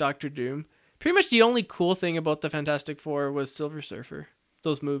Doctor Doom. Pretty much the only cool thing about the Fantastic Four was Silver Surfer.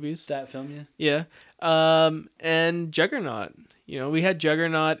 Those movies. That film, yeah. And Juggernaut. We had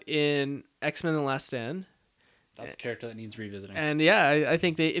Juggernaut in X-Men: The Last Stand. That's a character that needs revisiting. And yeah, I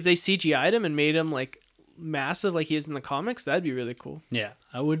think if they CGI'd him and made him like massive like he is in the comics, that'd be really cool. Yeah,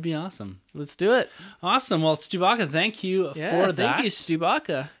 that would be awesome. Let's do it. Awesome. Well, Stubaka, thank you for that. Thank you,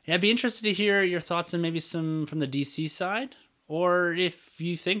 Stubaka. Yeah, I'd be interested to hear your thoughts on maybe some from the DC side, or if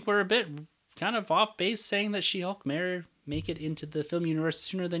you think we're a bit kind of off base saying that She-Hulk may make it into the film universe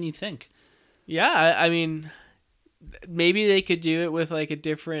sooner than you think. Yeah, I mean, maybe they could do it with like a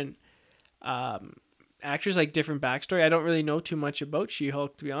different actors, like different backstory. I don't really know too much about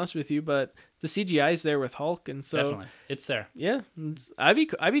She-Hulk, to be honest with you, but the CGI is there with Hulk, and so definitely it's there. Yeah, I'd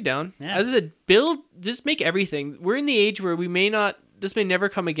be down. Yeah. As I said, just make everything. We're in the age where this may never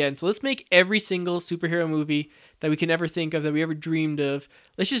come again, so let's make every single superhero movie that we can ever think of, that we ever dreamed of.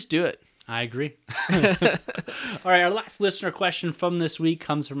 Let's just do it. I agree. All right, our last listener question from this week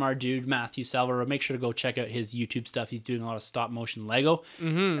comes from our dude, Matthew Salvaro. Make sure to go check out his YouTube stuff. He's doing a lot of stop motion Lego.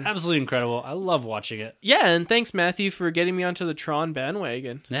 It's absolutely incredible. I love watching it. Yeah, and thanks, Matthew, for getting me onto the Tron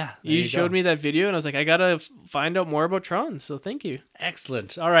bandwagon. Yeah. You showed me that video, and I was like, I got to find out more about Tron, so thank you.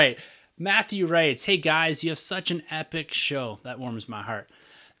 Excellent. All right. Matthew writes, hey, guys, you have such an epic show. That warms my heart.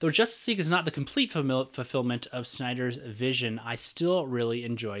 Though Justice League is not the complete fulfillment of Snyder's vision, I still really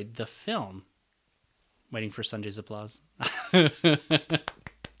enjoyed the film. Waiting for Sanjay's applause.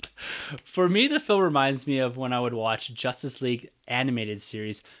 For me, the film reminds me of when I would watch Justice League animated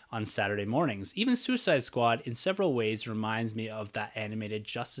series on Saturday mornings. Even Suicide Squad, in several ways, reminds me of that animated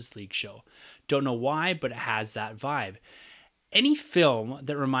Justice League show. Don't know why, but it has that vibe. Any film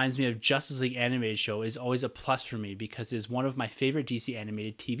that reminds me of Justice League animated show is always a plus for me because it is one of my favorite DC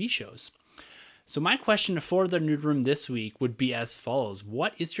animated TV shows. So my question for the Nerd Room this week would be as follows.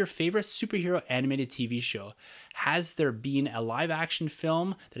 What is your favorite superhero animated TV show? Has there been a live action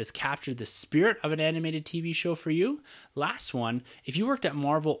film that has captured the spirit of an animated TV show for you? Last one, if you worked at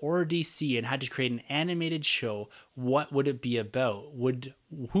Marvel or DC and had to create an animated show, what would it be about?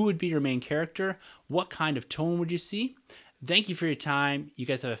 Who would be your main character? What kind of tone would you see? Thank you for your time. You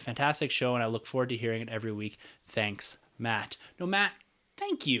guys have a fantastic show, and I look forward to hearing it every week. Thanks, Matt. No, Matt,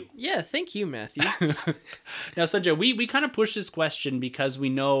 thank you. Yeah, thank you, Matthew. Now, Sanjay, we kind of pushed this question because we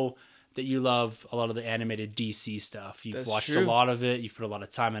know that you love a lot of the animated DC stuff. You've watched a lot of it. You've put a lot of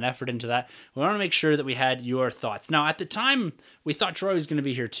time and effort into that. We want to make sure that we had your thoughts. Now, at the time, we thought Troy was going to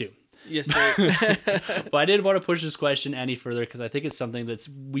be here too. Yes, sir. But I didn't want to push this question any further because I think it's something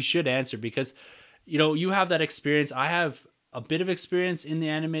we should answer because, you have that experience. I have a bit of experience in the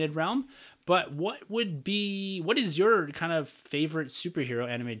animated realm. But what is your kind of favorite superhero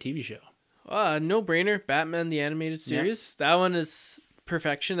animated TV show? No brainer. Batman the Animated Series. Yeah. That one is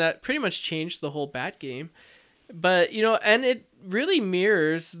perfection. That pretty much changed the whole Bat game. But, and it really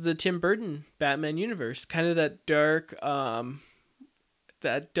mirrors the Tim Burton Batman universe. Kind of that dark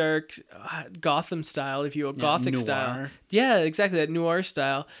Gotham style, if you will, Gothic noir style. Yeah, exactly. That noir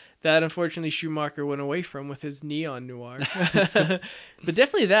style that unfortunately Schumacher went away from with his neon noir. But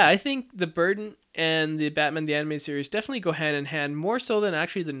definitely that. I think the Burton and the Batman the Animated Series definitely go hand in hand, more so than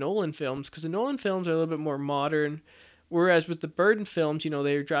actually the Nolan films, because the Nolan films are a little bit more modern. Whereas with the Burton films,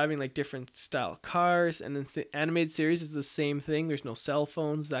 they're driving like different style cars, and then the animated series is the same thing. There's no cell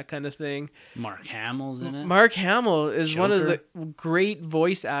phones, that kind of thing. Mark Hamill's in it. Mark Hamill is Joker. One of the great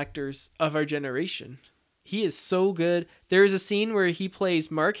voice actors of our generation. He is so good. There is a scene where he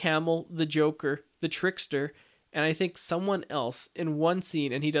plays Mark Hamill, the Joker, the Trickster, and I think someone else in one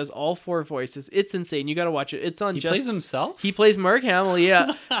scene, and he does all four voices. It's insane. You got to watch it. It's on. He plays himself? He plays Mark Hamill,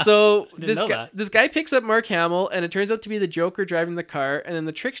 yeah. So this guy picks up Mark Hamill, and it turns out to be the Joker driving the car, and then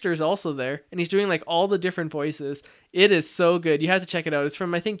the Trickster is also there, and he's doing like all the different voices. It is so good. You have to check it out. It's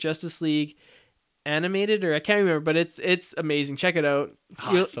from, I think, Justice League Animated, or I can't remember, but it's amazing. Check it out.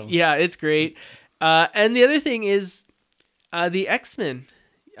 Awesome. Yeah, it's great. And the other thing is the X-Men.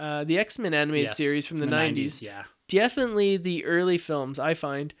 The X-Men animated series from the 90s. Yeah. Definitely the early films, I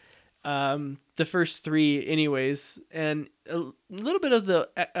find. The first three anyways. And a little bit of the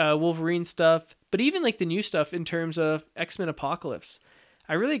Wolverine stuff. But even like the new stuff in terms of X-Men Apocalypse.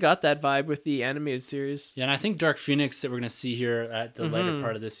 I really got that vibe with the animated series. Yeah, and I think Dark Phoenix that we're going to see here at the later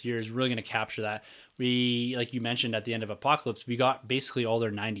part of this year is really going to capture that. We, like you mentioned at the end of Apocalypse, we got basically all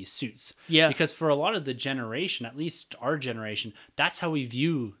their 90s suits. Yeah. Because for a lot of the generation, at least our generation, that's how we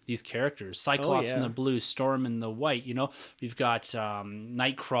view these characters. Cyclops in the blue, Storm in the white, We've got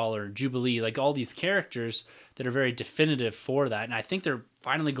Nightcrawler, Jubilee, like all these characters that are very definitive for that. And I think they're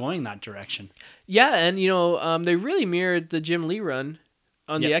finally going that direction. Yeah, and, they really mirrored the Jim Lee run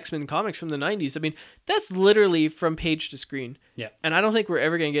on the X-Men comics from the 90s. I mean, that's literally from page to screen. Yeah. And I don't think we're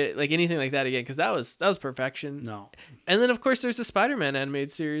ever going to get like anything like that again, because that was perfection. No. And then, of course, there's the Spider-Man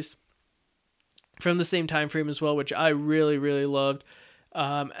animated series from the same time frame as well, which I really, really loved.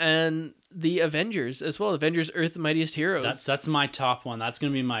 And the Avengers as well. Avengers Earth Mightiest Heroes. That's my top one. That's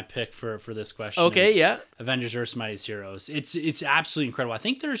going to be my pick for this question. Okay, yeah. Avengers Earth's Mightiest Heroes. It's absolutely incredible. I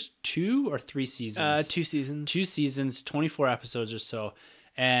think there's 2 or 3 seasons. 2 seasons. 2 seasons, 24 episodes or so.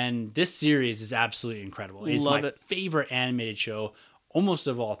 And this series is absolutely incredible. It's my favorite animated show almost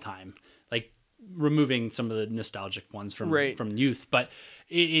of all time. Like removing some of the nostalgic ones from youth, but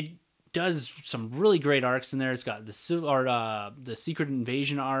it does some really great arcs in there. It's got the Secret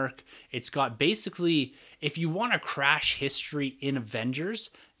Invasion arc. It's got basically, if you want to crash history in Avengers,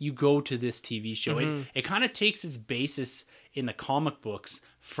 you go to this TV show. It kind of takes its basis in the comic books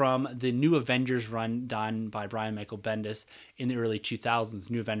from the New Avengers run done by Brian Michael Bendis in the early 2000s,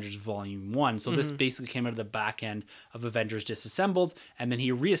 New Avengers Volume 1. So this basically came out of the back end of Avengers Disassembled, and then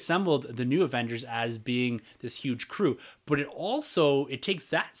he reassembled the New Avengers as being this huge crew. But it takes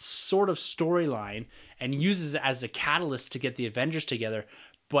that sort of storyline and uses it as a catalyst to get the Avengers together,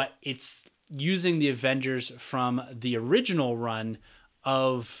 but it's using the Avengers from the original run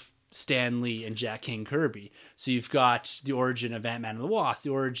of Stan Lee and Jack King Kirby. So you've got the origin of Ant-Man and the Wasp, the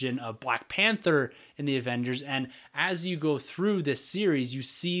origin of Black Panther in the Avengers, and as you go through this series, you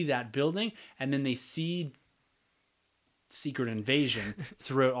see that building, and then they see Secret Invasion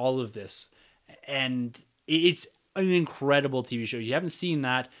throughout all of this. And it's an incredible TV show. If you haven't seen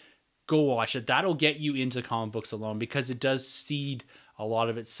that, go watch it. That'll get you into comic books alone, because it does seed a lot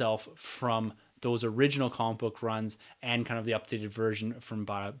of itself from those original comic book runs and kind of the updated version from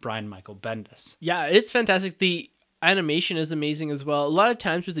Brian Michael Bendis. Yeah, it's fantastic. The animation is amazing as well. A lot of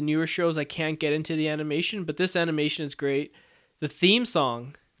times with the newer shows, I can't get into the animation, but this animation is great. The theme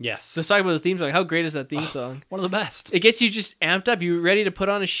song. Yes. Let's talk about the theme song. How great is that theme song? One of the best. It gets you just amped up. You're ready to put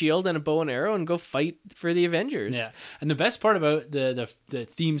on a shield and a bow and arrow and go fight for the Avengers. Yeah. And the best part about the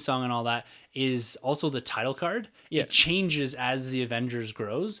theme song and all that is also the title card. Yeah. It changes as the Avengers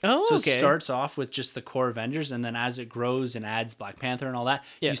grows. Oh, so okay. it starts off with just the core Avengers, and then as it grows and adds Black Panther and all that,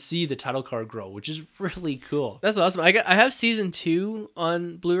 Yeah. you see the title card grow, which is really cool. That's awesome. I have season 2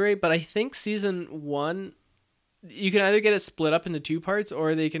 on Blu-ray, but I think season 1, you can either get it split up into 2 parts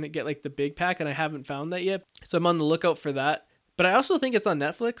or they can get like the big pack, and I haven't found that yet. So I'm on the lookout for that. But I also think it's on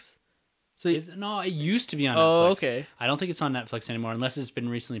Netflix. So No, it used to be on Netflix. Oh, okay. I don't think it's on Netflix anymore unless it's been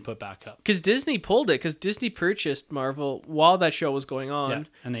recently put back up. Because Disney pulled it, because Disney purchased Marvel while that show was going on. Yeah,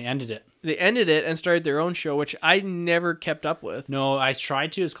 and they ended it. They ended it and started their own show, which I never kept up with. No, I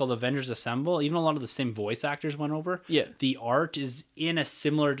tried to. It's called Avengers Assemble. Even a lot of the same voice actors went over. Yeah. The art is in a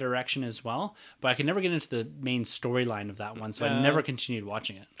similar direction as well, but I could never get into the main storyline of that one, so I never continued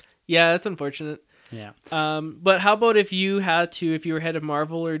watching it. Yeah, that's unfortunate. Yeah. But how about if you were head of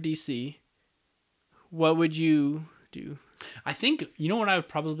Marvel or DC, what would you do? I think, you know what I would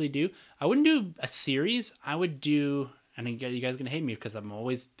probably do? I wouldn't do a series. I would do, and you guys are going to hate me because I'm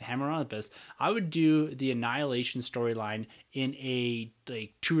always hammering on at this, I would do the Annihilation storyline in a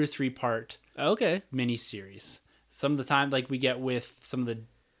like 2 or 3 part Okay. miniseries. Some of the time, like we get with some of the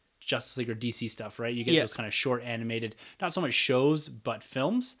Justice League or DC stuff, right? You get those kind of short animated, not so much shows, but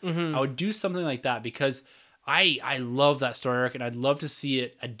films. Mm-hmm. I would do something like that because I love that story arc, and I'd love to see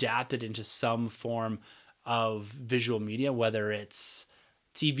it adapted into some form of visual media, whether it's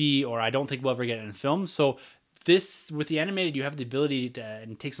TV or I don't think we'll ever get it in film. So this, with the animated, you have the ability to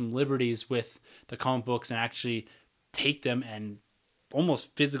and take some liberties with the comic books and actually take them and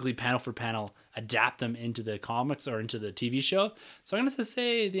almost physically panel for panel adapt them into the comics or into the TV show. So I'm going to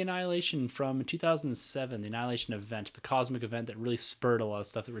say the Annihilation from 2007, the Annihilation event, the cosmic event that really spurred a lot of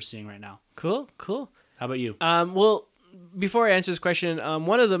stuff that we're seeing right now. Cool. How about you? Well, before I answer this question,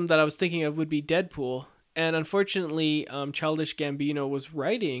 one of them that I was thinking of would be Deadpool. And unfortunately, Childish Gambino was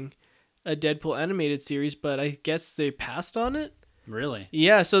writing a Deadpool animated series, but I guess they passed on it. Really?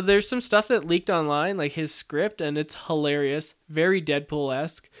 Yeah, so there's some stuff that leaked online, like his script, and it's hilarious. Very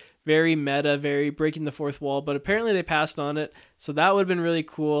Deadpool-esque, very meta, very breaking the fourth wall, but apparently they passed on it, so that would have been really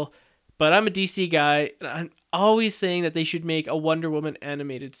cool. But I'm a DC guy, and I'm always saying that they should make a Wonder Woman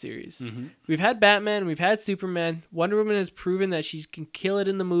animated series. Mm-hmm. We've had Batman, we've had Superman. Wonder Woman has proven that she can kill it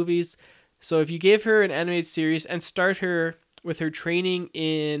in the movies. So if you give her an animated series and start her with her training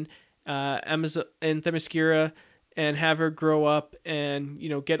in Themyscira and have her grow up and, you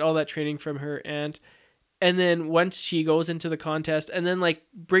know, get all that training from her aunt, and then once she goes into the contest, and then like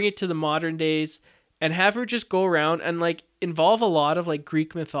bring it to the modern days and have her just go around and like involve a lot of like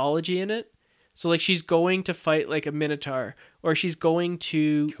Greek mythology in it. So like she's going to fight like a Minotaur, or she's going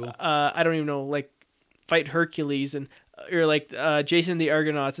to Cool. I don't even know, like fight Hercules, and or like Jason the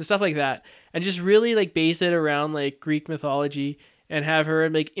Argonauts and stuff like that, and just really like base it around like Greek mythology and have her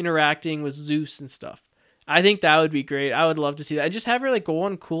like interacting with Zeus and stuff. I think that would be great. I would love to see that. And just have her like go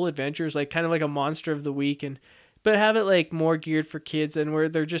on cool adventures, like kind of like a monster of the week, but have it like more geared for kids, and where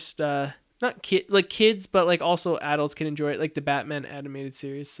they're just not kids, but like also adults can enjoy it, like the Batman animated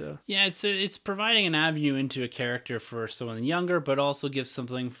series. So Yeah, it's providing an avenue into a character for someone younger, but also gives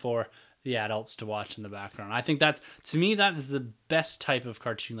something for the adults to watch in the background. I think that's, to me, that is the best type of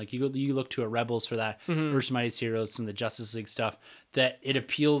cartoon. Like you look to a Rebels for that, Earth's Mightiest Heroes, some of the Justice League stuff, that it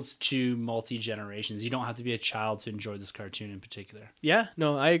appeals to multi-generations. You don't have to be a child to enjoy this cartoon in particular. yeah,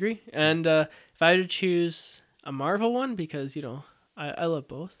 no, I agree. And if I had to choose a Marvel one, because you know I love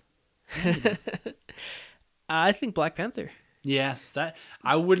both, I think Black Panther. Yes, that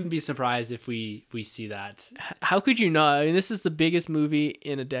I wouldn't be surprised if we see that. How could you not? I mean, this is the biggest movie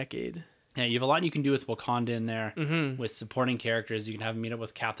in a decade. Yeah, you have a lot you can do with Wakanda in there, Mm-hmm. with supporting characters. You can have them meet up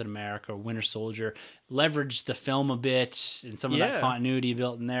with Captain America or Winter Soldier, leverage the film a bit and some of that Yeah. continuity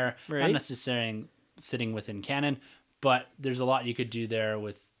built in there. Not Right. necessarily sitting within canon, but there's a lot you could do there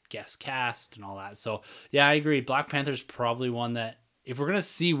with guest cast and all that. So yeah, I agree. Black Panther's probably one that, if we're gonna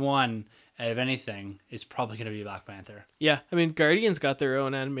see one out of anything, it's probably gonna be Black Panther. Yeah, I mean, Guardians got their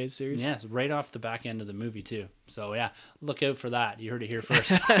own animated series. Yes, right off the back end of the movie too. So yeah, look out for that. You heard it here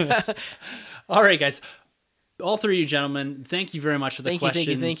first. All right, guys. All three of you gentlemen, thank you very much for the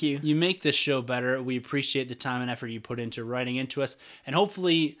questions. Thank you. You make this show better. We appreciate the time and effort you put into writing into us, and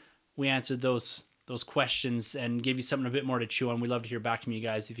hopefully we answered those those questions and give you something a bit more to chew on. We'd love to hear back from you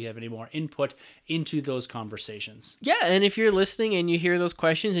guys if you have any more input into those conversations. Yeah, and if you're listening and you hear those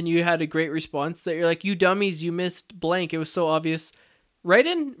questions and you had a great response that you're like, you dummies, you missed blank, it was so obvious, write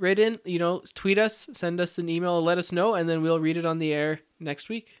in, tweet us, send us an email, let us know, and then we'll read it on the air next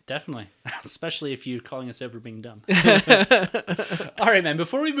week. Definitely. Especially if you're calling us out for being dumb. All right, man.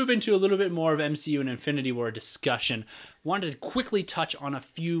 Before we move into a little bit more of MCU and Infinity War discussion, wanted to quickly touch on a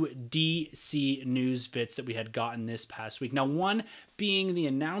few DC news bits that we had gotten this past week. Now, one being the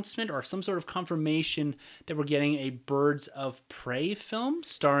announcement or some sort of confirmation that we're getting a Birds of Prey film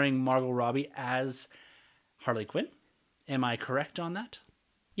starring Margot Robbie as Harley Quinn. Am I correct on that?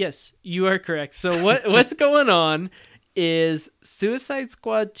 Yes, you are correct. So what's going on is Suicide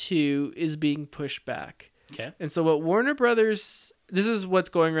Squad 2 is being pushed back. Okay. And so what Warner Brothers, this is what's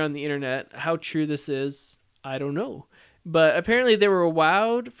going around the internet. How true this is, I don't know. But apparently they were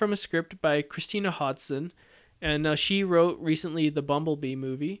wowed from a script by Christina Hodson. And she wrote recently the Bumblebee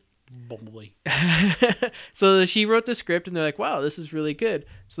movie. Bumblebee. So she wrote the script and they're like, wow, this is really good.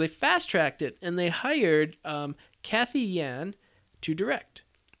 So they fast-tracked it and they hired Kathy Yan to direct.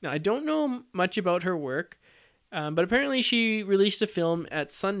 Now, I don't know much about her work. But apparently she released a film at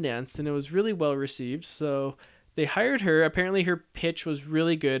Sundance and it was really well received. So they hired her. Apparently her pitch was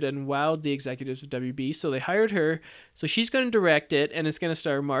really good and wowed the executives of WB. So they hired her. So she's going to direct it and it's going to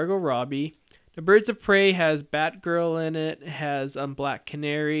star Margot Robbie. The Birds of Prey has Batgirl in it, has Black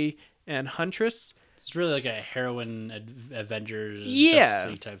Canary and Huntress. It's really like a heroine Avengers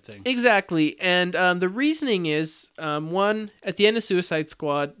Justice League type thing. Exactly. And the reasoning is, one, at the end of Suicide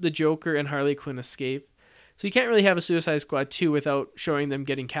Squad, the Joker and Harley Quinn escape. So you can't really have a Suicide Squad 2 without showing them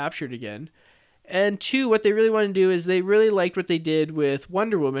getting captured again. And two, what they really want to do is they really liked what they did with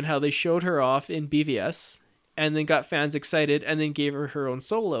Wonder Woman, how they showed her off in BVS and then got fans excited and then gave her own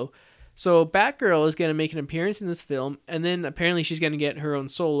solo. So Batgirl is going to make an appearance in this film and then apparently she's going to get her own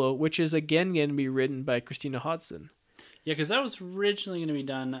solo, which is again going to be written by Christina Hodson. Yeah, because that was originally going to be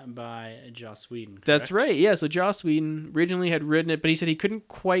done by Joss Whedon. Correct? That's right. Yeah, so Joss Whedon originally had written it, but he said he couldn't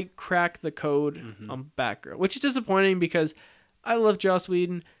quite crack the code on Batgirl, which is disappointing because I love Joss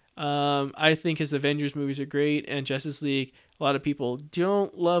Whedon. I think his Avengers movies are great, and Justice League, a lot of people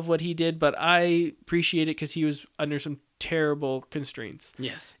don't love what he did, but I appreciate it because he was under some terrible constraints.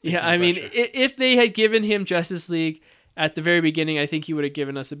 Yes. Yeah, I mean, if they had given him Justice League at the very beginning, I think he would have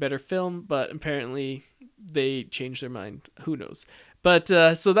given us a better film, but apparently they changed their mind. Who knows? But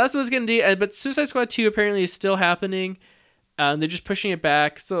so that's what it's going to do. But Suicide Squad 2 apparently is still happening. They're just pushing it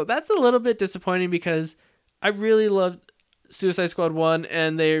back. So that's a little bit disappointing because I really loved Suicide Squad 1,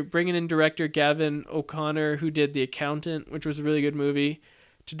 and they're bringing in director Gavin O'Connor, who did The Accountant, which was a really good movie,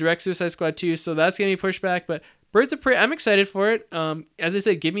 to direct Suicide Squad 2. So that's going to be pushed back. But Birds of Prey, I'm excited for it. As I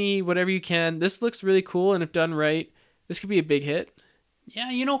said, give me whatever you can. This looks really cool, and if done right, this could be a big hit. Yeah,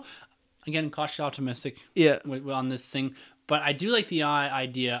 again, cautiously optimistic on this thing, but I do like the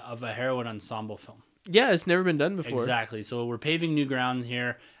idea of a heroine ensemble film. Yeah, it's never been done before. Exactly. So we're paving new ground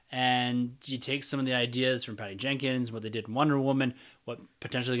here, and you take some of the ideas from Patty Jenkins, what they did in Wonder Woman, what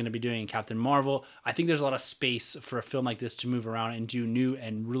potentially going to be doing in Captain Marvel. I think there's a lot of space for a film like this to move around and do new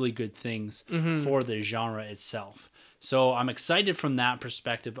and really good things for the genre itself. So I'm excited from that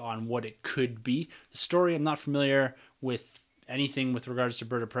perspective on what it could be. The story, I'm not familiar with anything with regards to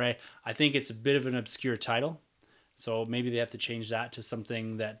Bird of Prey. I think it's a bit of an obscure title, so maybe they have to change that to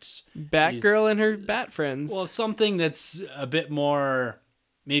something that Batgirl and her bat friends. Well, something that's a bit more,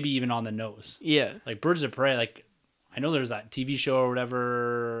 maybe even on the nose. Yeah, like Birds of Prey. Like I know there's that TV show or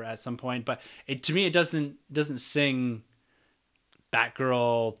whatever at some point, but to me it doesn't sing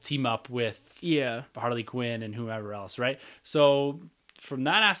Batgirl team up with Harley Quinn and whoever else, right? So from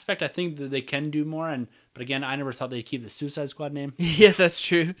that aspect, I think that they can do more. But again, I never thought they'd keep the Suicide Squad name. Yeah, that's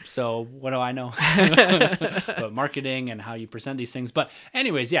true. So what do I know about marketing and how you present these things? But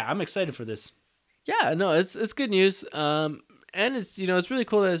anyways, yeah, I'm excited for this. Yeah, no, it's good news. And it's it's really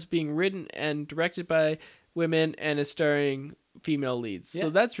cool that it's being written and directed by women and it's starring female leads. Yeah. So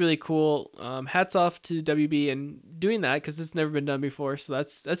that's really cool. Hats off to WB and doing that because it's never been done before. So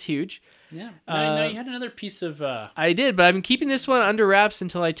that's huge. Yeah. Now you had another piece of. I did, but I'm keeping this one under wraps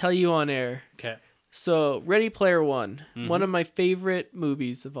until I tell you on air. Okay. So Ready Player One, one of my favorite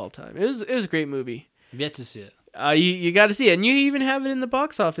movies of all time. It was a great movie. I've yet to see it. You got to see it, and you even have it in the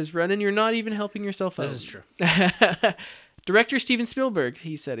box office run, and you're not even helping yourself out. This is true. Director Steven Spielberg,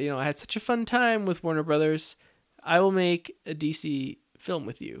 he said, I had such a fun time with Warner Brothers. I will make a DC film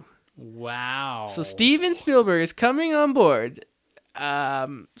with you. Wow. So Steven Spielberg is coming on board.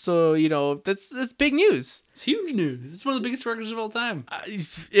 So that's big news. It's huge news. It's one of the biggest directors of all time.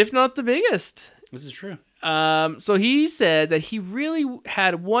 If not the biggest. This is true. So he said that he really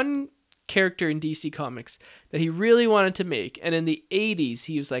had one character in DC Comics that he really wanted to make, and in the 80s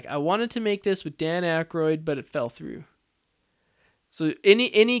he was like, I wanted to make this with Dan Aykroyd, but it fell through. So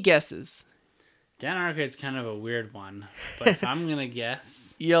any guesses? Dan Aykroyd's kind of a weird one, but if I'm gonna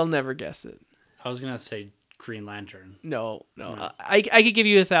guess, You'll never guess it. I was gonna say Green Lantern. No. I could give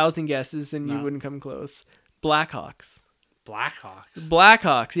you 1,000 guesses and you wouldn't come close. Blackhawks.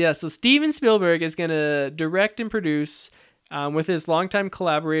 Blackhawks, yeah. So Steven Spielberg is going to direct and produce with his longtime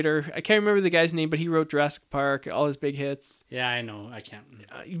collaborator. I can't remember the guy's name, but he wrote Jurassic Park, all his big hits. Yeah, I know. I can't.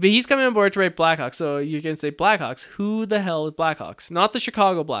 But he's coming on board to write Blackhawks. So you can say Blackhawks. Who the hell is Blackhawks? Not the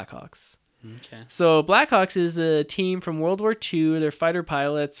Chicago Blackhawks. Okay. So Blackhawks is a team from World War II. They're fighter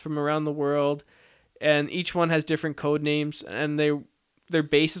pilots from around the world, and each one has different code names. And their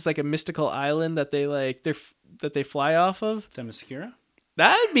base is like a mystical island that they fly off of. Themyscira?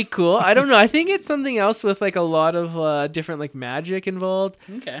 That'd be cool. I don't know. I think it's something else with like a lot of different like magic involved.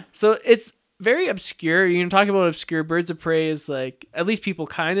 Okay. So it's very obscure. You can talk about obscure. Birds of Prey is like, at least people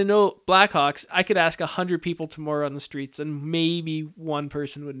kind of know. Blackhawks, I could ask 100 people tomorrow on the streets and maybe one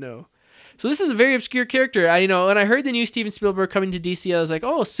person would know. So this is a very obscure character. When I heard the new Steven Spielberg coming to DC, I was like,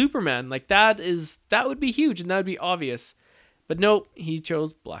 oh, Superman. Like that would be huge and that would be obvious. But nope, he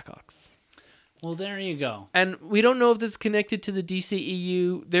chose Blackhawks. Well, there you go. And we don't know if this is connected to the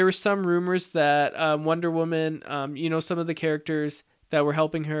DCEU. There were some rumors that Wonder Woman, some of the characters that were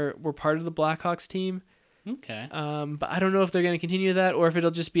helping her were part of the Blackhawks team. Okay. But I don't know if they're going to continue that or if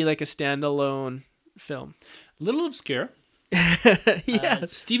it'll just be like a standalone film. Little obscure. Yeah.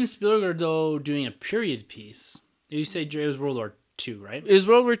 Steven Spielberg, though, doing a period piece. You say it was World War II, right? It was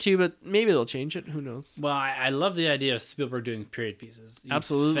World War II, but maybe they'll change it. Who knows? Well, I love the idea of Spielberg doing period pieces. He's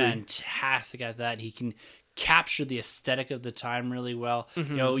absolutely fantastic at that. He can capture the aesthetic of the time really well.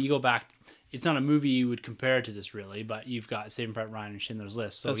 Mm-hmm. You go back. It's not a movie you would compare to this really, but you've got Saving Private Ryan and Schindler's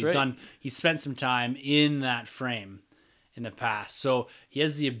List. So he's spent some time in that frame in the past. So he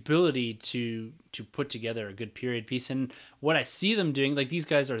has the ability to put together a good period piece. And what I see them doing, like these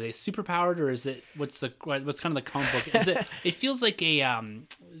guys, are they super powered or is it what's kind of the comic book? Is it feels like a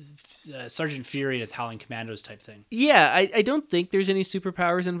Sergeant Fury and his Howling Commandos type thing. Yeah, I don't think there's any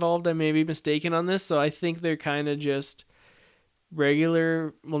superpowers involved. I may be mistaken on this. So I think they're kind of just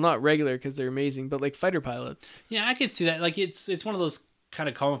regular, well, not regular because they're amazing, but like fighter pilots. Yeah, I could see that. Like it's one of those kind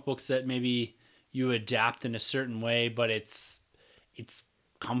of comic books that maybe you adapt in a certain way, but it's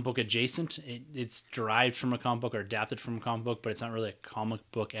comic book adjacent. It's derived from a comic book or adapted from a comic book, but it's not really a comic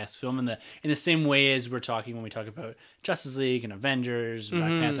book-esque film in the same way as we're talking when we talk about Justice League and Avengers,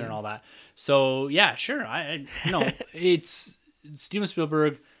 Black Panther and all that. So yeah, sure. I know it's Steven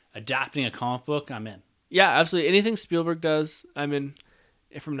Spielberg adapting a comic book. I'm in. Yeah, absolutely. Anything Spielberg does, I'm in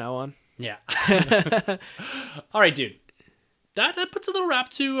from now on. Yeah. All right, dude. That puts a little wrap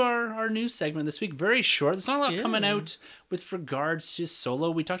to our news segment this week. Very short. There's not a lot coming out with regards to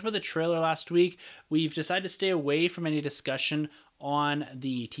Solo. We talked about the trailer last week. We've decided to stay away from any discussion on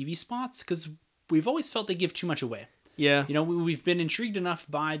the TV spots because we've always felt they give too much away. Yeah. We've been intrigued enough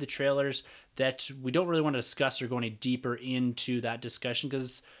by the trailers that we don't really want to discuss or go any deeper into that discussion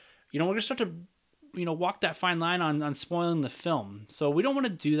because, we're going to start to, walk that fine line on spoiling the film. So we don't want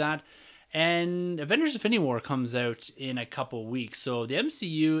to do that. And Avengers Infinity War comes out in a couple weeks. So the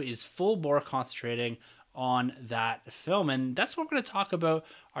MCU is full bore concentrating on that film. And that's what we're going to talk about,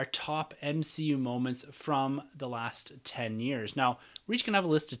 our top MCU moments from the last 10 years. Now, we're each going to have a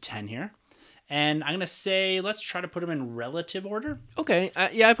list of 10 here. And I'm going to say, let's try to put them in relative order. Okay.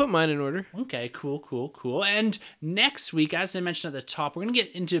 I put mine in order. Okay, cool. And next week, as I mentioned at the top, we're going to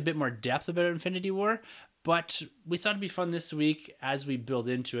get into a bit more depth about Infinity War. But we thought it'd be fun this week as we build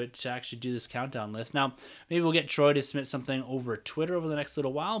into it to actually do this countdown list. Now, maybe we'll get Troy to submit something over Twitter over the next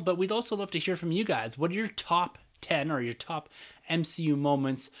little while, but we'd also love to hear from you guys. What are your top 10 or your top MCU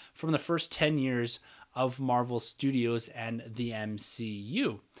moments from the first 10 years of Marvel Studios and the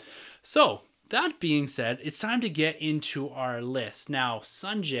MCU? So, that being said, it's time to get into our list. Now,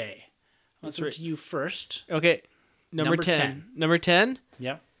 Sanjay, let's go to you first. Okay, number 10. Number 10?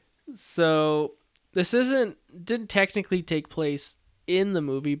 Yep. So this didn't technically take place in the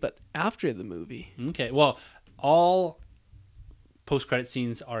movie, but after the movie. Okay, well, all post-credit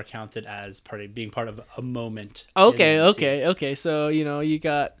scenes are counted as being part of a moment. Okay. So, you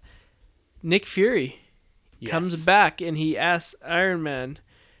got Nick Fury comes back and he asks Iron Man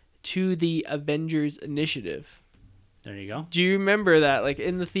to the Avengers Initiative. There you go. Do you remember that? Like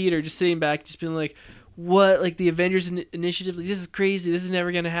in the theater, just sitting back, just being like, what? Like the Avengers Initiative? Like, this is crazy. This is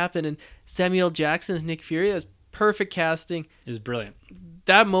never going to happen. And Samuel Jackson as Nick Fury, that's perfect casting. It was brilliant.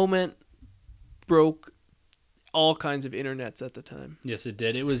 That moment broke all kinds of internets at the time. Yes, it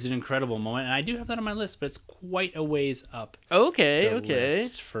did. It was an incredible moment, and I do have that on my list, but it's quite a ways up. Okay.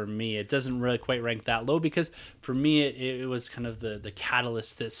 List for me. It doesn't really quite rank that low because for me it was kind of the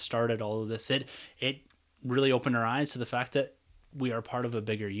catalyst that started all of this. It really opened our eyes to the fact that we are part of a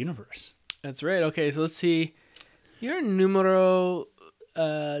bigger universe. That's right. Okay, so let's see. You're numero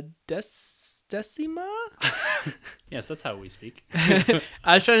decima? Yes, that's how we speak. I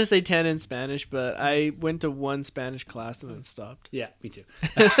was trying to say 10 in Spanish, but I went to one Spanish class and then stopped. Yeah, me too.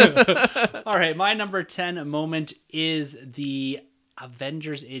 All right, my number 10 moment is the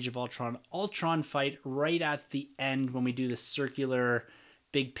Avengers Age of Ultron fight right at the end when we do the circular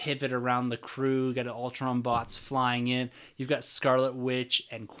big pivot around the crew. Got Ultron bots flying in. You've got Scarlet Witch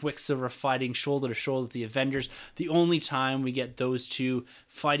and Quicksilver fighting shoulder to shoulder with the Avengers. The only time we get those two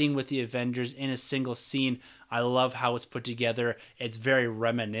fighting with the Avengers in a single scene. I love how it's put together. It's very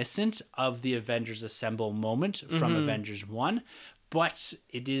reminiscent of the Avengers Assemble moment from Avengers 1, but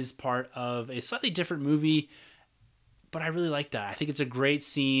it is part of a slightly different movie. But I really like that. I think it's a great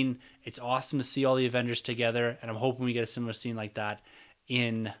scene. It's awesome to see all the Avengers together, and I'm hoping we get a similar scene like that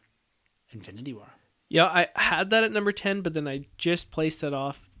in Infinity War. Yeah, I had that at number 10, but then I just placed it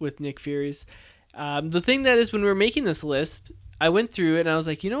off with Nick Fury's. The thing that is, when we were making this list, I went through it and I was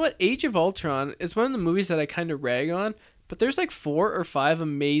like, you know what? Age of Ultron is one of the movies that I kind of rag on, but there's like 4 or 5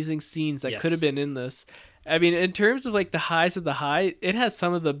 amazing scenes that could have been in this. I mean, in terms of like the highs of the high, it has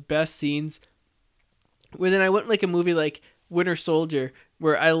some of the best scenes. Where then I went like a movie like Winter Soldier,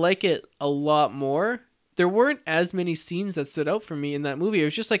 where I like it a lot more. There weren't as many scenes that stood out for me in that movie. It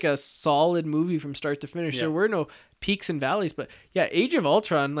was just like a solid movie from start to finish. Yeah. There were no peaks and valleys, but yeah, Age of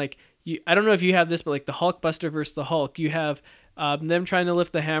Ultron, like I don't know if you have this, but like the Hulkbuster versus the Hulk, you have them trying to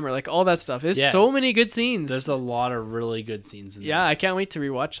lift the hammer, like all that stuff. It's so many good scenes. There's a lot of really good scenes in there. Yeah, I can't wait to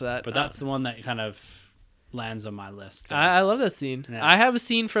rewatch that. But that's the one that kind of lands on my list. I love that scene. Yeah. I have a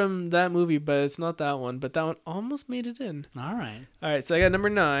scene from that movie, but it's not that one. But that one almost made it in. All right. So I got number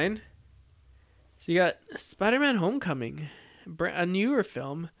 9. So you got Spider-Man: Homecoming, a newer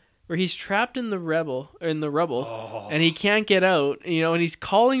film where he's trapped in the rubble, and he can't get out. And he's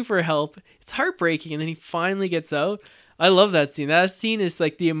calling for help. It's heartbreaking, and then he finally gets out. I love that scene. That scene is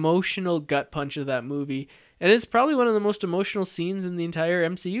like the emotional gut punch of that movie, and it's probably one of the most emotional scenes in the entire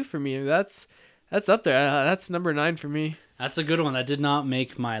MCU for me. That's up there. That's number 9 for me. That's a good one. That did not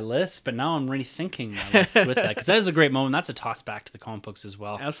make my list, but now I'm rethinking my list with that because that is a great moment. That's a toss back to the comic books as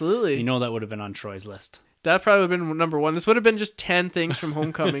well. Absolutely. That would have been on Troy's list. That probably would have been number 1. This would have been just 10 things from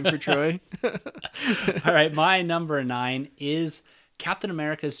Homecoming for Troy. All right, my number 9 is Captain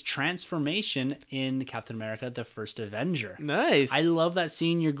America's transformation in Captain America: The First Avenger. Nice. I love that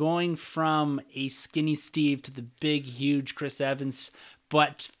scene. You're going from a skinny Steve to the big, huge Chris Evans.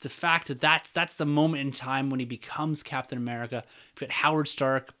 But the fact that that's the moment in time when he becomes Captain America. You've got Howard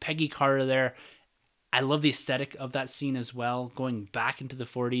Stark, Peggy Carter there. I love the aesthetic of that scene as well, going back into the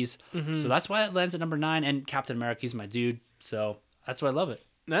 40s. Mm-hmm. So that's why it lands at number 9. And Captain America, he's my dude. So that's why I love it.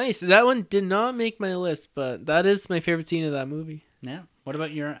 Nice. That one did not make my list, but that is my favorite scene of that movie. Yeah. What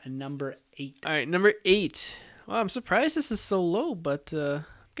about your number 8? All right, number 8. Well, I'm surprised this is so low, but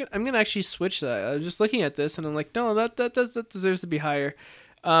I'm gonna actually switch that. I was just looking at this and I'm like, no, that deserves to be higher.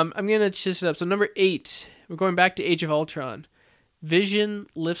 I'm gonna shift it up. So number 8, we're going back to Age of Ultron. Vision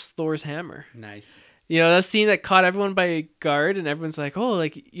lifts Thor's hammer. Nice. That scene that caught everyone by guard, and everyone's like, oh,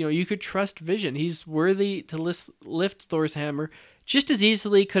 like you could trust Vision. He's worthy to lift Thor's hammer. Just as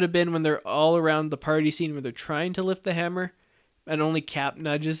easily could have been when they're all around the party scene where they're trying to lift the hammer, and only Cap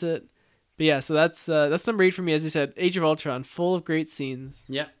nudges it. But yeah, so that's number 8 for me. As you said, Age of Ultron, full of great scenes.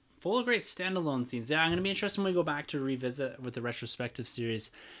 Yeah, full of great standalone scenes. Yeah, I'm going to be interested when we go back to revisit with the retrospective series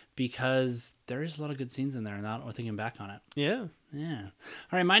because there is a lot of good scenes in there now we're thinking back on it. Yeah. Yeah.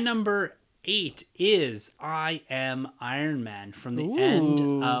 All right, my number 8 is I Am Iron Man from the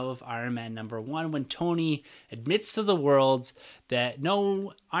end of Iron Man number 1 when Tony admits to the world that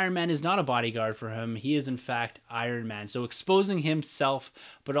no, Iron Man is not a bodyguard for him. He is in fact Iron Man. So exposing himself,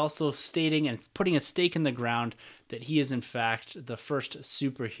 but also stating and putting a stake in the ground that he is in fact the first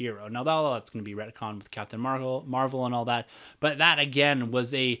superhero. Now that's going to be retconned with Captain Marvel and all that. But that again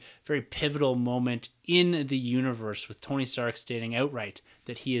was a very pivotal moment in the universe with Tony Stark stating outright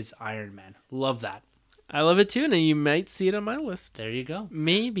that he is Iron Man. Love that. I love it too, and you might see it on my list. There you go.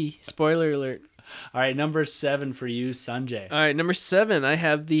 Maybe. Spoiler alert. All right, number 7 for you, Sanjay. All right, number 7, I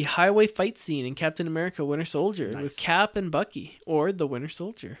have the highway fight scene in Captain America: Winter Soldier with Cap and Bucky, or the Winter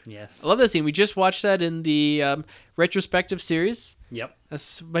Soldier. Yes. I love that scene. We just watched that in the retrospective series. Yep.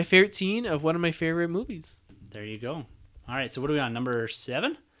 That's my favorite scene of one of my favorite movies. There you go. All right, so what are we on, number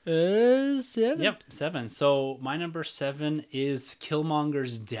 7? 7. Yep, 7. So my number 7 is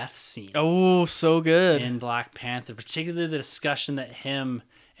Killmonger's death scene Oh, so good. in Black Panther, particularly the discussion that him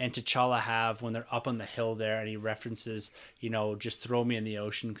and T'Challa have when they're up on the hill there, and he references, just throw me in the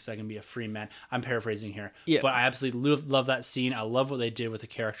ocean because I can be a free man. I'm paraphrasing here, but I absolutely love that scene. I love what they did with the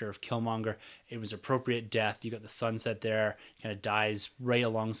character of Killmonger. It was appropriate death. You got the sunset there, kind of dies right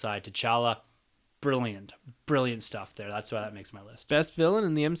alongside T'Challa. Brilliant stuff there. That's why that makes my list. Best villain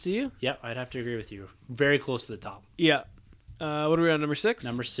in the MCU? Yep, I'd have to agree with you. Very close to the top. Yeah. What are we on, number 6?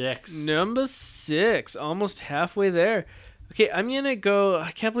 Number 6. Number 6. Almost halfway there. Okay, I'm going to go... I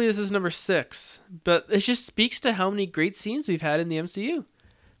can't believe this is number 6. But it just speaks to how many great scenes we've had in the MCU. I'm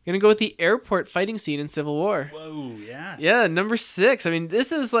going to go with the airport fighting scene in Civil War. Whoa, yes. Yeah, number 6. I mean,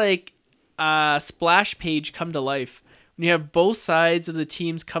 this is like a splash page come to life. When you have both sides of the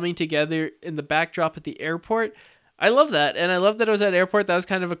teams coming together in the backdrop at the airport. I love that. And I love that it was at airport. That was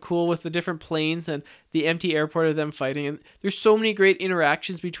kind of a cool with the different planes and the empty airport of them fighting. And there's so many great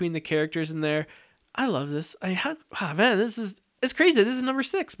interactions between the characters in there. I love this. It's crazy. This is number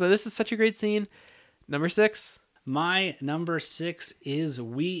 6, but this is such a great scene. Number 6. My number 6 is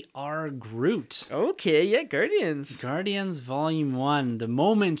We Are Groot. Okay, yeah, Guardians. Guardians Volume 1. The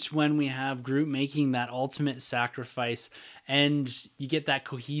moment when we have Groot making that ultimate sacrifice and you get that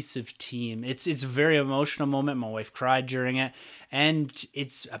cohesive team. It's a very emotional moment. My wife cried during it. And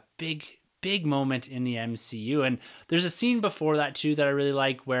it's a big moment in the MCU. And there's a scene before that too that I really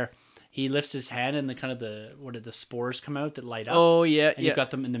like where he lifts his hand and the spores come out that light up. Oh, yeah. And you've got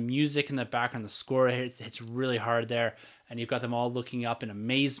them in the music in the background, the score hits really hard there. And you've got them all looking up in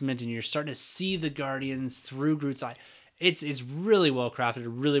amazement and you're starting to see the Guardians through Groot's eye. It's really well crafted,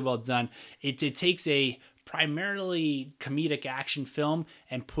 really well done. It takes a primarily comedic action film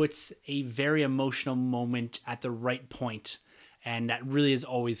and puts a very emotional moment at the right point. And that really has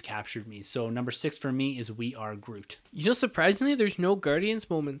always captured me. So number 6 for me is We Are Groot. Surprisingly, there's no Guardians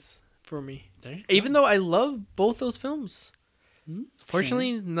moments for me. Even though I love both those films.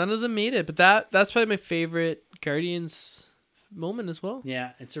 Fortunately, none of them made it. But that's probably my favorite Guardians moment as well.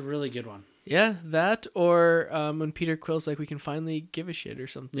 Yeah, it's a really good one. Yeah, that or when Peter Quill's like, we can finally give a shit or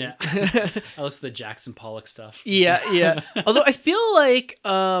something. Yeah. I look at the Jackson Pollock stuff. Yeah. Although I feel like,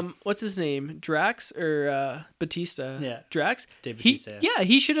 what's his name? Drax or Batista? Yeah. Drax? Dave Batista.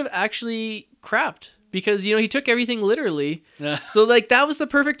 He should have actually crapped. Because, he took everything literally. So, that was the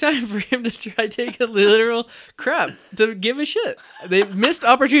perfect time for him to try to take a literal crap, to give a shit. They missed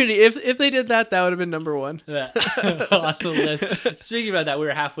opportunity. If they did that, that would have been number 1. Yeah. On the list. Speaking about that, we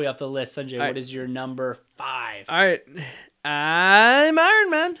were halfway up the list. Sanjay, what is your number 5? All right. I'm Iron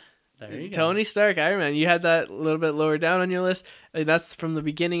Man. There you go. Tony Stark, Iron Man. You had that a little bit lower down on your list. That's from the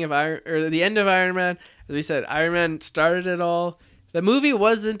beginning of the end of Iron Man. As we said, Iron Man started it all. The movie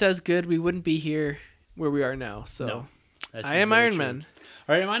wasn't as good. We wouldn't be here where we are now. So no, I am Iron Man.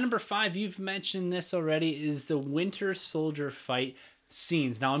 All right, my number 5, you've mentioned this already, is the Winter Soldier fight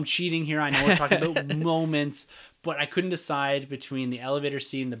scenes. Now I'm cheating here. I know we're talking about moments, but I couldn't decide between the elevator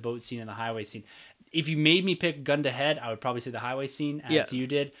scene, the boat scene, and the highway scene. If you made me pick gun to head, I would probably say the highway scene as you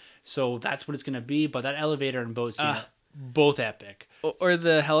did. So that's what it's going to be. But that elevator and boat scene are both epic. Or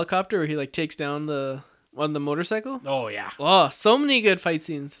the helicopter where he takes down on the motorcycle? Oh, yeah. Oh, so many good fight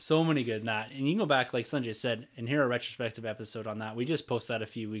scenes. So many good in that. And you can go back, like Sanjay said, and hear a retrospective episode on that. We just posted that a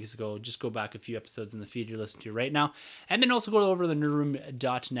few weeks ago. Just go back a few episodes in the feed you're listening to right now. And then also go over to the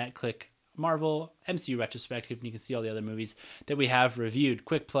nerdroom.net, click Marvel MCU retrospective, and you can see all the other movies that we have reviewed.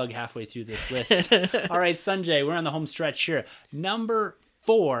 Quick plug halfway through this list. All right, Sanjay, we're on the home stretch here. Number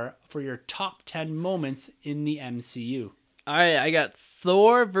 4 for your top 10 moments in the MCU. All right, I got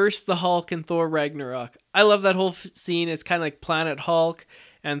Thor versus the Hulk and Thor Ragnarok. I love that whole scene. It's kind of like Planet Hulk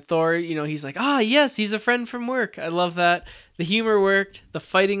and Thor, he's like, yes, he's a friend from work. I love that. The humor worked. The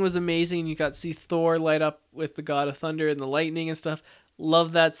fighting was amazing. You got to see Thor light up with the God of Thunder and the lightning and stuff.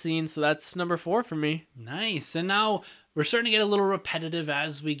 Love that scene. So that's number 4 for me. Nice. And now we're starting to get a little repetitive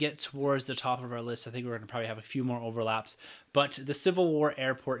as we get towards the top of our list. I think we're going to probably have a few more overlaps. But the Civil War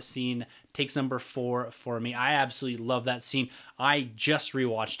airport scene takes number 4 for me. I absolutely love that scene. I just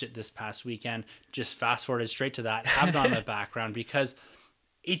rewatched it this past weekend. Just fast forwarded straight to that. Have it on the background because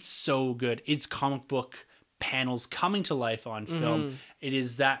it's so good. It's comic book panels coming to life on film. It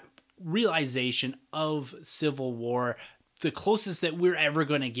is that realization of Civil War, the closest that we're ever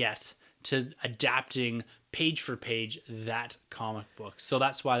going to get to adapting page for page that comic book. So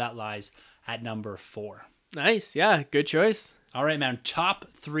that's why that lies at number 4. Nice. Yeah, good choice. All right, man. Top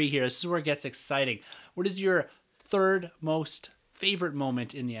 3 here. This is where it gets exciting. What is your third most favorite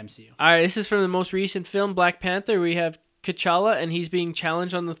moment in the MCU? All right, this is from the most recent film, Black Panther. We have T'Challa, and he's being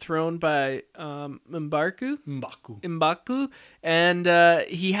challenged on the throne by M'Baku, and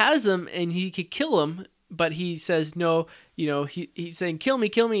he has him, and he could kill him, but he says no. He's saying kill me,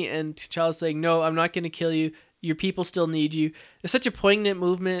 and T'Challa's saying no, I'm not going to kill you. Your people still need you. It's such a poignant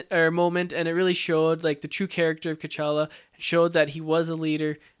moment, and it really showed like the true character of T'Challa. It showed that he was a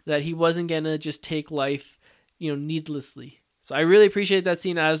leader, that he wasn't gonna just take life, needlessly. So I really appreciate that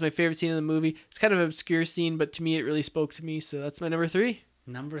scene. That was my favorite scene in the movie. It's kind of an obscure scene, but to me, it really spoke to me. So that's my number 3.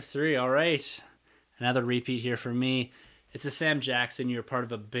 Number 3, all right. Another repeat here for me. It's a Sam Jackson. You're part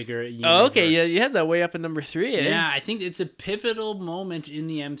of a bigger universe. Oh, okay, yeah, you had that way up in number 3, eh? Yeah, I think it's a pivotal moment in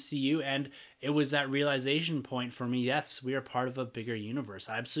the MCU, and it was that realization point for me. Yes, we are part of a bigger universe.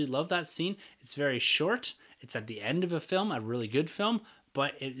 I absolutely love that scene. It's very short. It's at the end of a film, a really good film,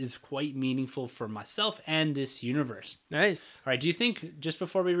 but it is quite meaningful for myself and this universe. Nice. All right, do you think, just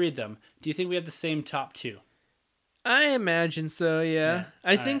before we read them, do you think we have the same top 2? I imagine so, yeah.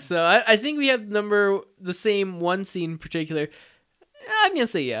 I think so. I think we have the same one scene in particular. I'm going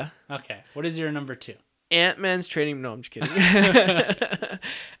to say yeah. Okay. What is your number 2? Ant-Man's training. No, I'm just kidding.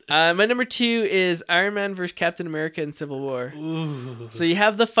 My number 2 is Iron Man versus Captain America in Civil War. Ooh. So you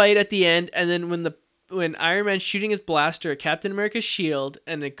have the fight at the end, and then when Iron Man's shooting his blaster at Captain America's shield,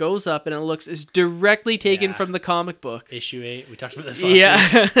 and it goes up, and it looks is directly taken from the comic book. Issue 8. We talked about this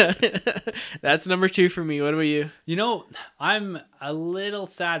last week. That's number 2 for me. What about you? I'm a little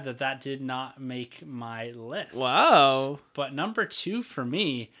sad that did not make my list. Wow. But number 2 for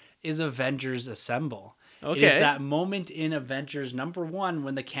me is Avengers Assemble. Okay. It is that moment in Avengers number 1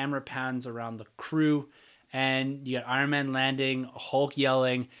 when the camera pans around the crew, and you got Iron Man landing, Hulk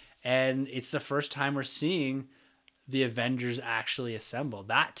yelling, and it's the first time we're seeing the Avengers actually assemble.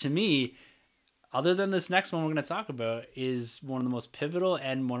 That, to me, other than this next one we're going to talk about, is one of the most pivotal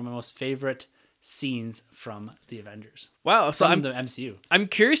and one of my most favorite scenes from the Avengers. Wow. So from the MCU. I'm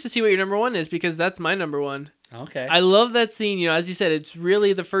curious to see what your number 1 is, because that's my number 1. Okay. I love that scene. As you said, it's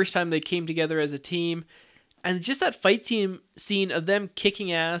really the first time they came together as a team. And just that fight scene of them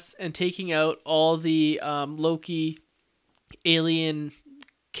kicking ass and taking out all the Loki alien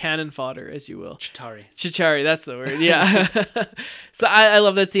cannon fodder, as you will. Chitauri, that's the word. Yeah. So I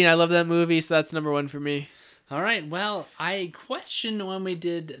love that scene. I love that movie. So that's number 1 for me. All right. Well, I questioned when we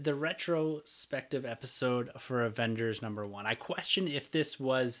did the retrospective episode for Avengers number 1. I questioned if this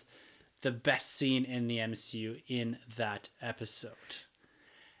was the best scene in the MCU in that episode.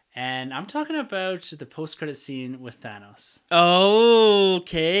 And I'm talking about the post-credit scene with Thanos. Oh,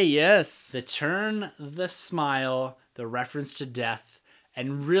 okay. Yes. The turn, the smile, the reference to death,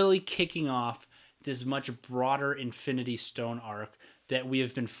 and really kicking off this much broader Infinity Stone arc that we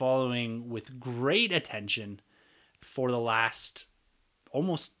have been following with great attention for the last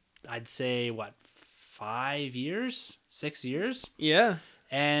almost, I'd say, 5 years? 6 years? Yeah.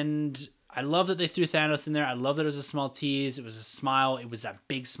 And I love that they threw Thanos in there. I love that it was a small tease. It was a smile. It was that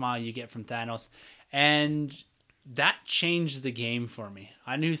big smile you get from Thanos. And that changed the game for me.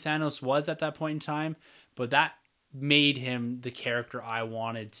 I knew who Thanos was at that point in time, but that made him the character I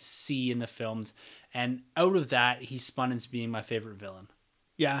wanted to see in the films. And out of that, he spun into being my favorite villain.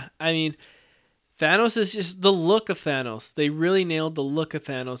 Yeah, I mean, Thanos is just the look of Thanos. They really nailed the look of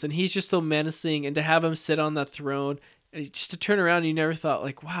Thanos. And he's just so menacing. And to have him sit on that throne, and just to turn around, you never thought,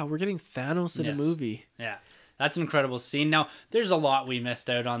 like, wow, we're getting Thanos in a movie. Yeah, that's an incredible scene. Now, there's a lot we missed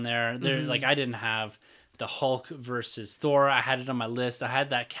out on there. Like, I didn't have the Hulk versus Thor. I had it on my list. I had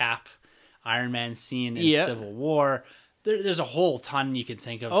that Cap Iron Man scene in Civil War. There's a whole ton you could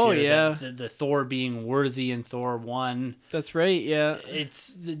think of. Oh, here. yeah. The Thor being worthy in Thor 1. That's right, yeah.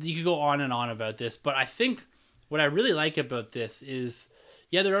 You could go on and on about this, but I think what I really like about this is,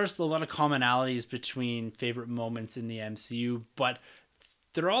 yeah, there are still a lot of commonalities between favorite moments in the MCU, but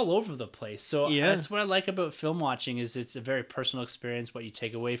they're all over the place. So that's what I like about film watching, is it's a very personal experience, what you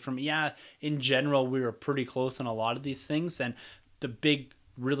take away from it. Yeah, in general, we were pretty close on a lot of these things, and the big,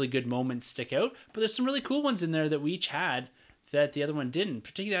 really good moments stick out, but there's some really cool ones in there that we each had that the other one didn't.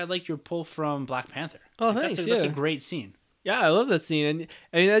 Particularly, I liked your pull from Black Panther. Oh, thanks. That's a great scene. Yeah, I love that scene. And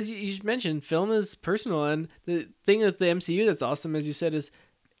I mean, as you just mentioned, film is personal. And the thing with the MCU that's awesome, as you said, is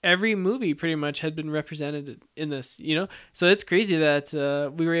every movie pretty much had been represented in this, So it's crazy that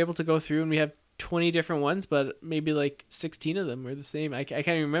we were able to go through and we have 20 different ones, but maybe like 16 of them were the same. I can't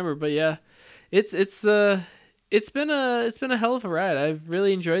even remember, but yeah, it's been a hell of a ride. I've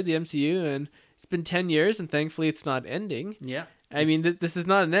really enjoyed the MCU, and it's been 10 years, and thankfully it's not ending. Yeah. I mean, this is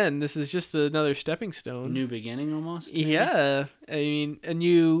not an end. This is just another stepping stone. New beginning almost? Maybe? Yeah. I mean, a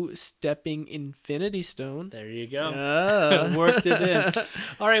new stepping infinity stone. There you go. Ah. Worked it in.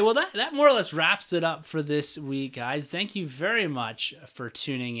 All right, well, that more or less wraps it up for this week, guys. Thank you very much for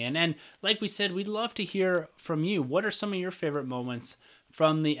tuning in. And like we said, we'd love to hear from you. What are some of your favorite moments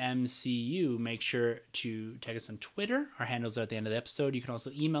from the MCU? Make sure to tag us on Twitter. Our handles are at the end of the episode. You can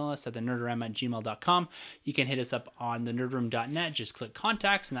also email us at thenerdroom@gmail.com. You can hit us up on thenerdroom.net. Just click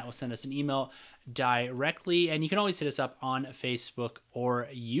contacts, and that will send us an email directly. And you can always hit us up on Facebook or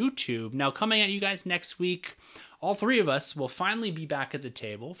YouTube. Now, coming at you guys next week, all three of us will finally be back at the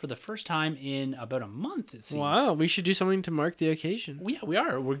table for the first time in about a month, it seems. Wow, we should do something to mark the occasion. Yeah, we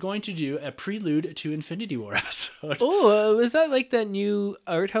are. We're going to do a prelude to Infinity War episode. Oh, is that like that new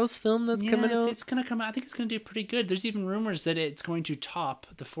art house film that's coming out? It's going to come out. I think it's going to do pretty good. There's even rumors that it's going to top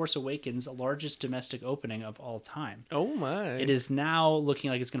The Force Awakens' largest domestic opening of all time. Oh, my. It is now looking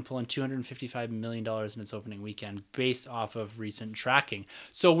like it's going to pull in $255 million in its opening weekend based off of recent tracking.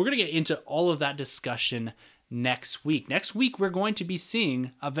 So we're going to get into all of that discussion next week. Next week, we're going to be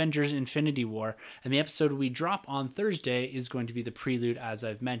seeing Avengers Infinity War, and the episode we drop on Thursday is going to be the prelude, as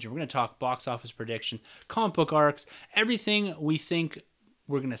I've mentioned. We're going to talk box office prediction, comic book arcs, everything we think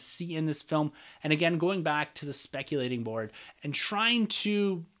we're going to see in this film. And again, going back to the speculating board and trying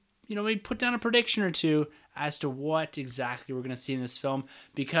to, maybe put down a prediction or two as to what exactly we're going to see in this film,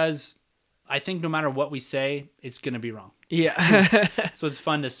 because I think no matter what we say, it's going to be wrong. Yeah. So it's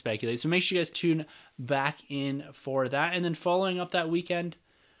fun to speculate. So make sure you guys tune back in for that. And then following up that weekend,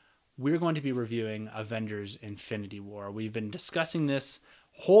 we're going to be reviewing Avengers Infinity War. We've been discussing this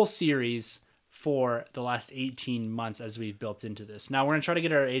whole series for the last 18 months as we've built into this. Now we're going to try to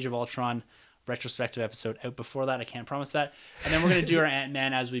get our Age of Ultron retrospective episode out before that. I can't promise that. And then we're going to do our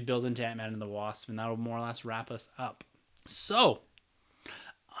Ant-Man as we build into Ant-Man and the Wasp, and that'll more or less wrap us up. So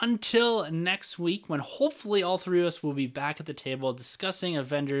until next week, when hopefully all three of us will be back at the table discussing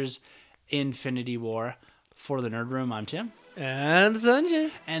Avengers Infinity War. For the Nerd Room, I'm Tim. And I'm Sanjay.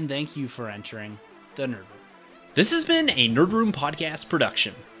 And thank you for entering the Nerd Room. This has been a Nerd Room podcast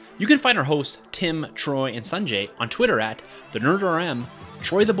production. You can find our hosts, Tim, Troy, and Sanjay on Twitter at TheNerdRM,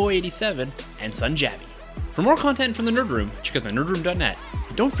 TroyTheBoy87, and SunJabby. For more content from the Nerd Room, check out thenerdroom.net.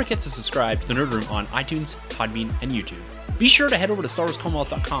 And don't forget to subscribe to the Nerd Room on iTunes, Podbean, and YouTube. Be sure to head over to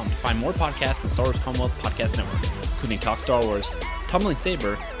StarWarsCommonwealth.com to find more podcasts in the Star Wars Commonwealth Podcast Network, including Talk Star Wars, Tumbling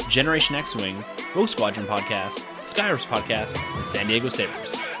Saber, Generation X-Wing, Rogue Squadron Podcast, Skyrips Podcast, and San Diego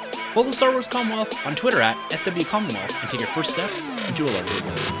Sabres. Follow the Star Wars Commonwealth on Twitter at SW Commonwealth and take your first steps into a larger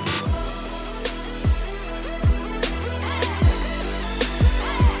world.